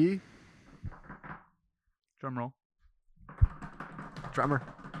be Drum roll. Drummer.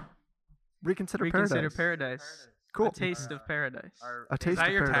 Reconsider, Reconsider Paradise. Paradise. Cool. A taste of paradise. A taste that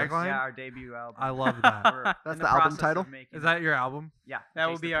of your paradise. tagline? Yeah, our debut album. I love that. We're That's in the album process of title? making Is it. that your album? Yeah. That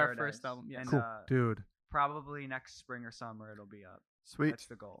will Taste be of our Paradise. first album, yes. And, Cool. Dude, probably next spring or summer it'll be up. Sweet. That's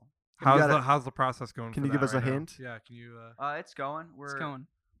the goal. Have you got how's the process going? Can for you give that us a right now? hint? Yeah, can you? It's going. It's going.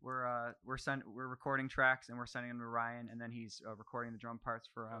 We're recording tracks and we're sending them to Ryan, and then he's recording the drum parts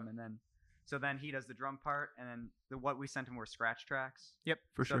for him, and then then he does the drum part, and then what we sent him were scratch tracks.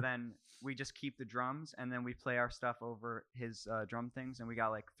 For So sure. then we just keep the drums, and then we play our stuff over his drum things, and we got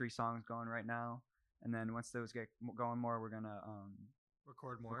like 3 songs going right now. And then once those get going more, we're gonna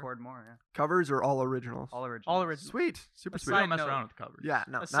record more. record more. Yeah, Covers or all originals? all original. All original. Sweet. Super A sweet. We side don't mess note- around with the covers. Yeah,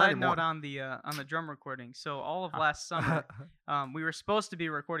 no, A not side anymore. note on the drum recording. So all of last summer, we were supposed to be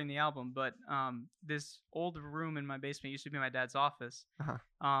recording the album, but this old room in my basement used to be my dad's office.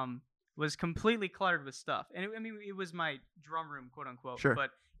 Uh-huh. Was completely cluttered with stuff, and it was my drum room, quote unquote. Sure.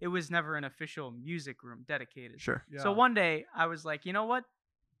 But it was never an official music room dedicated. Sure. So one day I was like, you know what?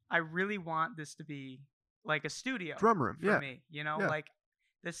 I really want this to be like a studio Drum room. for Yeah. me. You know, Yeah. like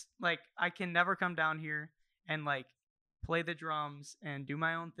this, like I can never come down here and like play the drums and do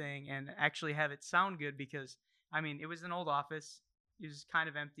my own thing and actually have it sound good, because I mean it was an old office. It was kind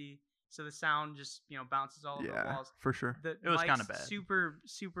of empty, so the sound just bounces all over the Yeah. walls. For sure. The It was kinda mic's bad.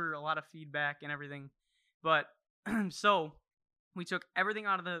 super a lot of feedback and everything. But so we took everything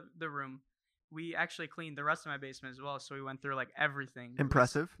out of the room. We actually cleaned the rest of my basement as well, so we went through like everything.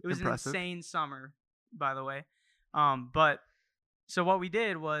 Impressive. It was Impressive. an insane summer, by the way. But so what we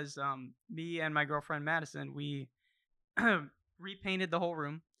did was me and my girlfriend Madison, we repainted the whole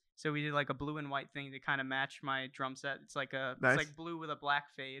room. So we did like a blue and white thing to kind of match my drum set. It's like Nice. it's like blue with a black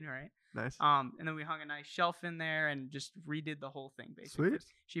fade, right? Nice. And then we hung a nice shelf in there and just redid the whole thing basically. Sweet.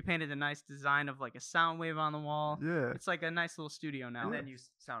 She painted a nice design of like a sound wave on the wall. Yeah. It's like a nice little studio now. And then you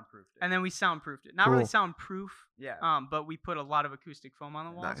soundproofed it. And then we soundproofed it. Not really Cool. soundproof, yeah. but we put a lot of acoustic foam on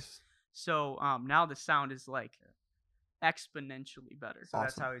the walls. Nice. So now the sound is like exponentially better. So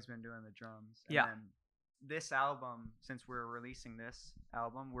that's Awesome. how he's been doing the drums. And Yeah. then this album, since we're releasing this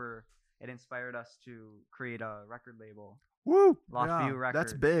album, it inspired us to create a record label, Woo. Loftview Yeah, Records.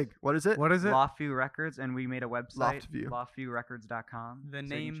 That's big. What is it? What is it? Loftview Records, and we made a website, Loftview. loftviewrecords.com. The so you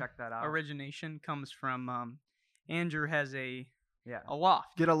name can check that out. Origination comes from Andrew has a Yeah.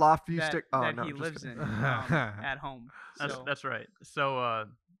 loft Get a loft view that, stick. Oh that no. he just lives kidding. in at home. So That's right. So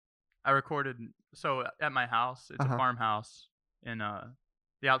I recorded at my house. It's Uh-huh. a farmhouse in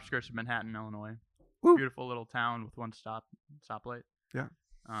the outskirts of Manhattan, Illinois. Woo. Beautiful little town with one stoplight. Yeah.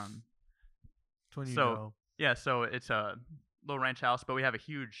 It's when you So- know. Yeah, so it's a little ranch house, but we have a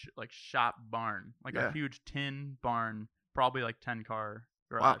huge like shop barn, like Yeah. a huge tin barn, probably like 10-car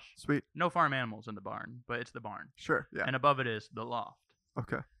Wow. garage. Sweet. No farm animals in the barn, but it's the barn. Sure. Yeah. And above it is the loft.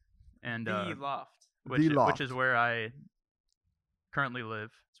 Okay. And the loft. which The which is loft. where I currently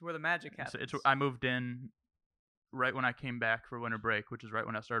live. It's where the magic So happens. I moved in right when I came back for winter break, which is right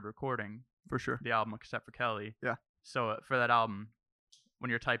when I started recording For sure. the album, except for Kelly. Yeah. So for that album, when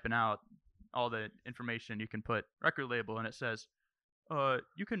you're typing out all the information, you can put record label, and it says,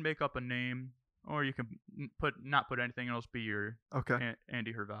 you can make up a name, or you can not put anything else, be your Okay.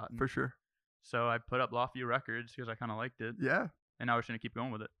 Andy Hervatten. For sure. So I put up Loftview Records because I kind of liked it, Yeah. and now we're just gonna keep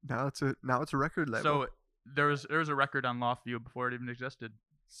going with it. Now it's a record label. So there was a record on Loftview before it even existed.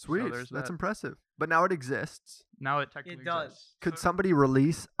 Sweet. there's That's that. impressive. But now it exists. Now it technically It does. exists. Could somebody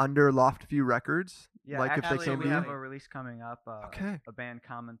release under Loftview Records? Yeah, like if they actually, came we to have you? a release coming up. Okay. A band,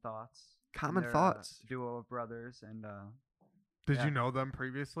 Common Thoughts. Common They're a Thoughts. duo of brothers, and Did yeah. you know them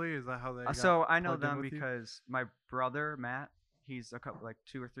previously? Is that how they? got so I know plugged in them with you? because my brother Matt, he's a couple like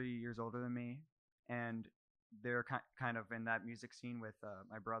 2 or 3 years older than me, and they're kind of in that music scene with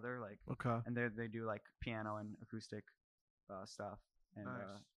my brother, like, Okay. and they do like piano and acoustic stuff, and Nice.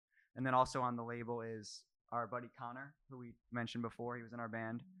 and then also on the label is our buddy Connor, who we mentioned before. He was in our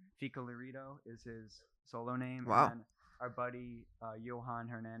band. Fica Laredo is his solo name. Wow. And then our buddy Johan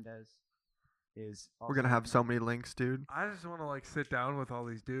Hernandez is. We're gonna have so many links, dude. I just want to like sit down with all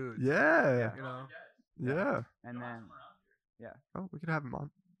these dudes. Yeah. You know. Yeah. And then Oh, we could have him on.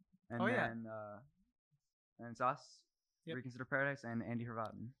 and Oh, yeah. then and it's us, Yep. Reconsider Paradise, and Andy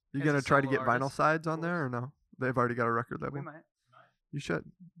Hervatin. You As a gonna try to solo get vinyl artist, sides of on there or course. no? They've already got a record We label. might. You should.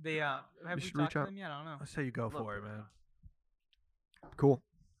 They have we should talked reach to out. them yet? I don't know. I say you go Love for it, to. man. Cool.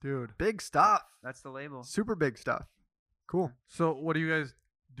 Dude. Big stuff. That's the label. Super big stuff. Cool. So what are you guys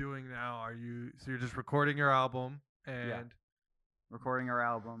doing now? So you're just recording your album and Recording our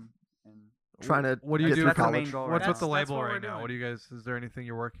album and Trying to what do you get do? through That's the college. main goal What's right with the now. That's label what we're right now? doing. What do you guys? Is there anything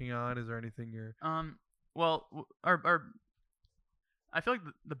you're working on? Is there anything you're? Well, our I feel like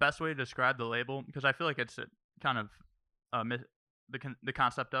the best way to describe the label, because I feel like it's a kind of the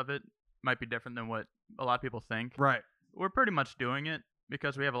concept of it might be different than what a lot of people think. Right. We're pretty much doing it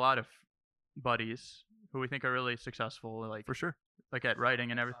because we have a lot of buddies who we think are really successful, like For sure. at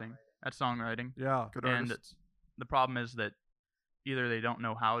writing and everything, at songwriting. Yeah. Good And artists. the problem is that either they don't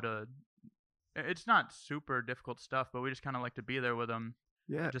know how to. It's not super difficult stuff, but we just kind of like to be there with them,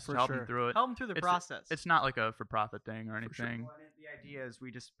 Yeah. just for to help sure. them through it. Help them through the It's- process. It's not like a for-profit thing or For sure. anything. Well, and the idea is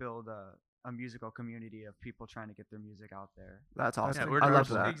we just build a musical community of people trying to get their music out there. That's awesome. we're I love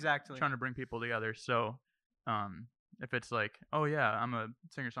doing that. Exactly. Trying to bring people together. So, if it's like, oh yeah, I'm a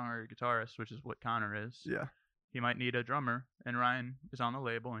singer-songwriter guitarist, which is what Connor is. Yeah. He might need a drummer, and Ryan is on the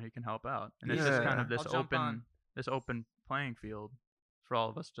label, and he can help out. And it's just Yeah. kind of I'll jump on. this open playing field for all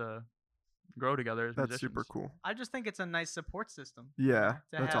of us to grow together as That's musicians. super cool. I just think it's a nice support system. Yeah. to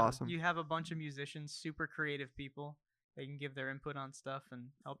That's have, awesome. You have a bunch of musicians, super creative people. They can give their input on stuff and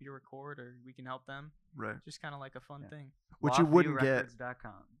help you record, or we can help them. Right. Just kind of like a fun Yeah. thing. Which you wouldn't get.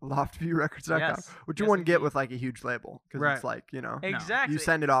 LoftViewRecords.com. LoftViewRecords.com. Yes. Which you Yes, wouldn't get indeed. with like a huge label because Right. it's like Exactly. you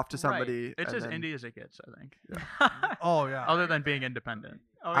send it off to Right. somebody. It's and as then- indie as it gets, I think. Oh yeah. Other than being independent.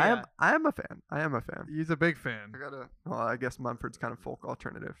 Oh, I yeah. am a fan. I am a fan. He's a big fan. I gotta. Well, I guess Mumford's kind of folk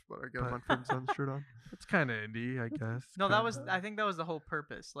alternative, but I got But- Mumford's on shirt on. It's kind of indie, I guess. No, that Kinda. was. I think that was the whole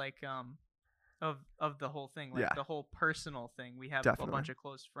purpose, like of the whole thing, like Yeah. the whole personal thing. We have Definitely. a bunch of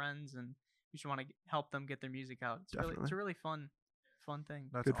close friends, and we just want to help them get their music out. It's Definitely. a really fun thing.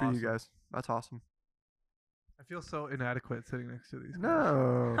 That's Good for awesome. you guys. That's awesome. I feel so inadequate sitting next to these. guys.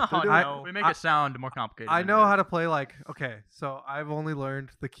 No. Oh, they're doing- no. We make it sound more complicated. I than know it how is. to play so I've only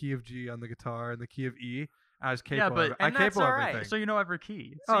learned the key of G on the guitar and the key of E as capable. Yeah, but- I and that's capable alright. everything So you know every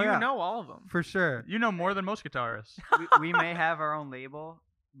key. So Oh, you yeah. know all of them. for sure. You know more than most guitarists. we may have our own label,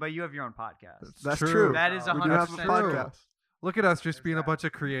 but you have your own podcast. That's true. true. That is We We do have a 100% true. podcast. Look at us just There's being a that. bunch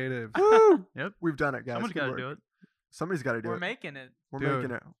of creatives. Woo! Yep. We've done it, guys. Someone's Good got to work. do it. Somebody's got to do We're it. making it. We're Dude.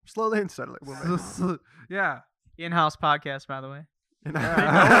 making it slowly and steadily. We're making it. Yeah. In-house podcast, by the way. And know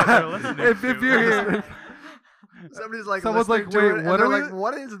what they're listening if to. you're here, Somebody's like, Someone's like, listening to "Wait, it," what and are they're we- like,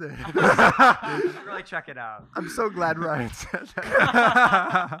 what is this? Really check it out. I'm so glad Ryan said that.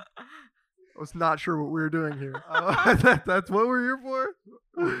 I was not sure what we were doing here. that's what we're here for.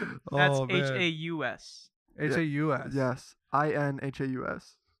 That's Oh, man. HAUS. HAUS. Yes.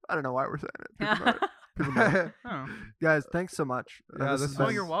 INHAUS. I don't know why we're saying it. People know it. People know it. Oh, Guys, thanks so much. Yeah, this this has was-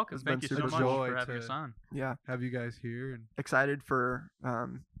 Oh, you're welcome. it's been thank you so super much cool. joy for having to- us on. Yeah. Have you guys here? And Excited for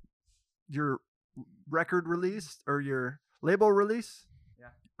your record release or your label release.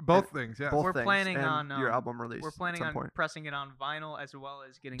 both things, yeah. Both We're things, planning and on, your um, album release. We're at planning some on point. pressing it on vinyl as well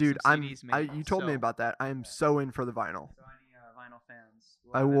as getting Dude, some CDs made. you told me so- about that. I am so in for the vinyl. So any vinyl fans,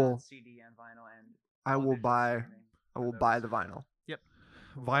 I have it on will- CD and vinyl and I all will digital buy. streaming I for will those buy the who- vinyl.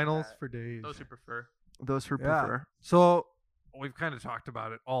 Vinyls that. for days. Those who prefer. Those who Yeah. prefer. So we've kind of talked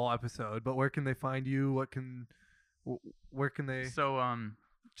about it all episode, but where can they find you? Where can they So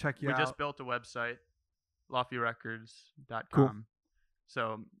check you we out? just built a website, loftviewrecords.com. Cool.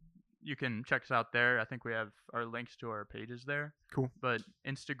 So you can check us out there. I think we have our links to our pages there. Cool. But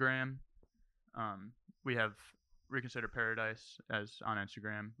Instagram, we have Reconsider Paradise as on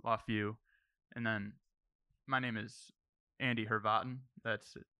Instagram, Loftview, and then my name is Andy Hervatin.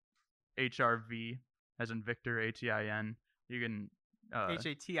 That's HRV as in Victor, ATIN. You can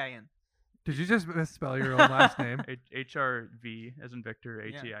HATIN. Did you just misspell your own last name? HRV as in Victor,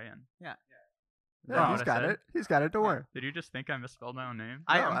 Yeah. ATIN. Yeah, Oh, he's what I got said? it. He's got it. Don't worry. Did you just think I misspelled my own name?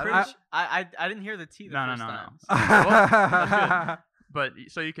 No, I'm I- pretty sure. I didn't hear the T the No, first no, no, time. That's But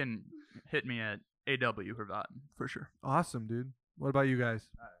so you can hit me at AW Hervatin. For sure. Awesome, dude. What about you guys?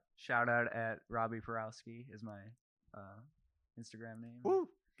 Shout out at Robbie Porowski is my Instagram name. Woo.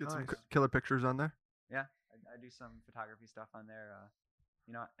 Get some Nice. killer pictures on there. Yeah, I do some photography stuff on there.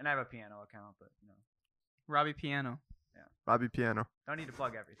 And I have a piano account, but Robbie Piano. Robbie Piano. Don't need to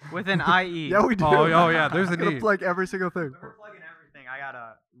plug everything. With an IE. Yeah, we do. Oh, yeah, there's a Gotta need. plug every single thing. We're plugging everything. I got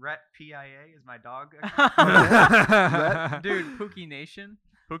a Rhett PIA is my dog. Dude, Pookie Nation.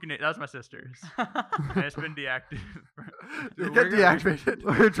 That was my sister's. And it's been deactive. You Dude, get we're gonna- deactivated.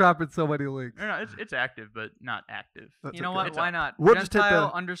 We're dropping so many links. No, it's active, but not active. That's You know okay. what? It's Why a- not? We'll just hit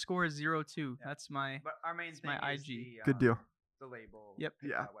Gentile the- _02. That's my. But our main It's thing my is IG. the, Good deal. The label. Yep. Yeah.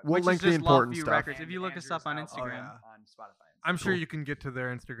 website. We'll Which link is the just important Lawview stuff. Records. If you look us up on Andrew's Instagram. album on Spotify. I'm sure Cool. you can get to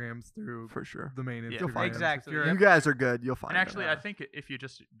their Instagrams through For sure. the main Yeah. Instagrams. You'll find If Exactly, you're- yeah. You guys are good. You'll find And actually, it. I think if you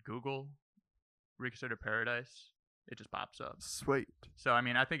just Google Reconsider Paradise, it just pops up. Sweet. So I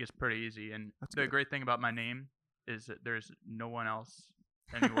mean, I think it's pretty easy. And That's the good. great thing about my name is that there's no one else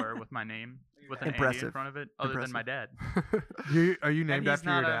anywhere with my name with an Andy Impressive. in front of it, other than my dad. Are you And named he's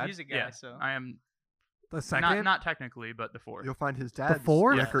after your not a dad? music guy, Yeah, so. I am The second? not technically, but the fourth. You'll find his dad's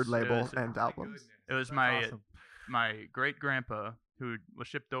fourth? record Yes, label yes. and albums. It was That's my awesome. my great grandpa who was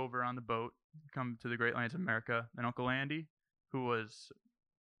shipped over on the boat, come to the Great Lands of America, and Uncle Andy, who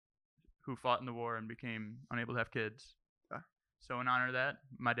fought in the war and became unable to have kids. Ah. So in honor of that,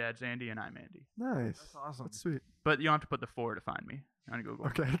 my dad's Andy and I'm Andy. Nice. That's awesome. That's sweet. But you don't have to put the 4 to find me on Google.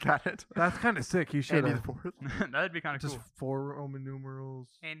 Okay, got it. That's kind of sick. You should Andy the have fourth. That'd be kind of just cool. 4 Roman numerals.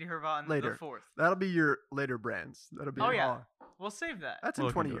 Andy Hervon Later. the fourth. That'll be your later brands. That'll be. Oh, yeah. We'll save that. That's in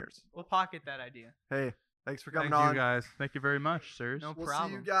Look 20 into it. years. We'll pocket that idea. Hey, thanks for coming Thank on. you guys. Thank you very much, sirs. No We'll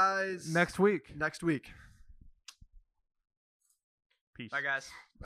problem. see you guys Next week. next week. Peace. Bye, guys.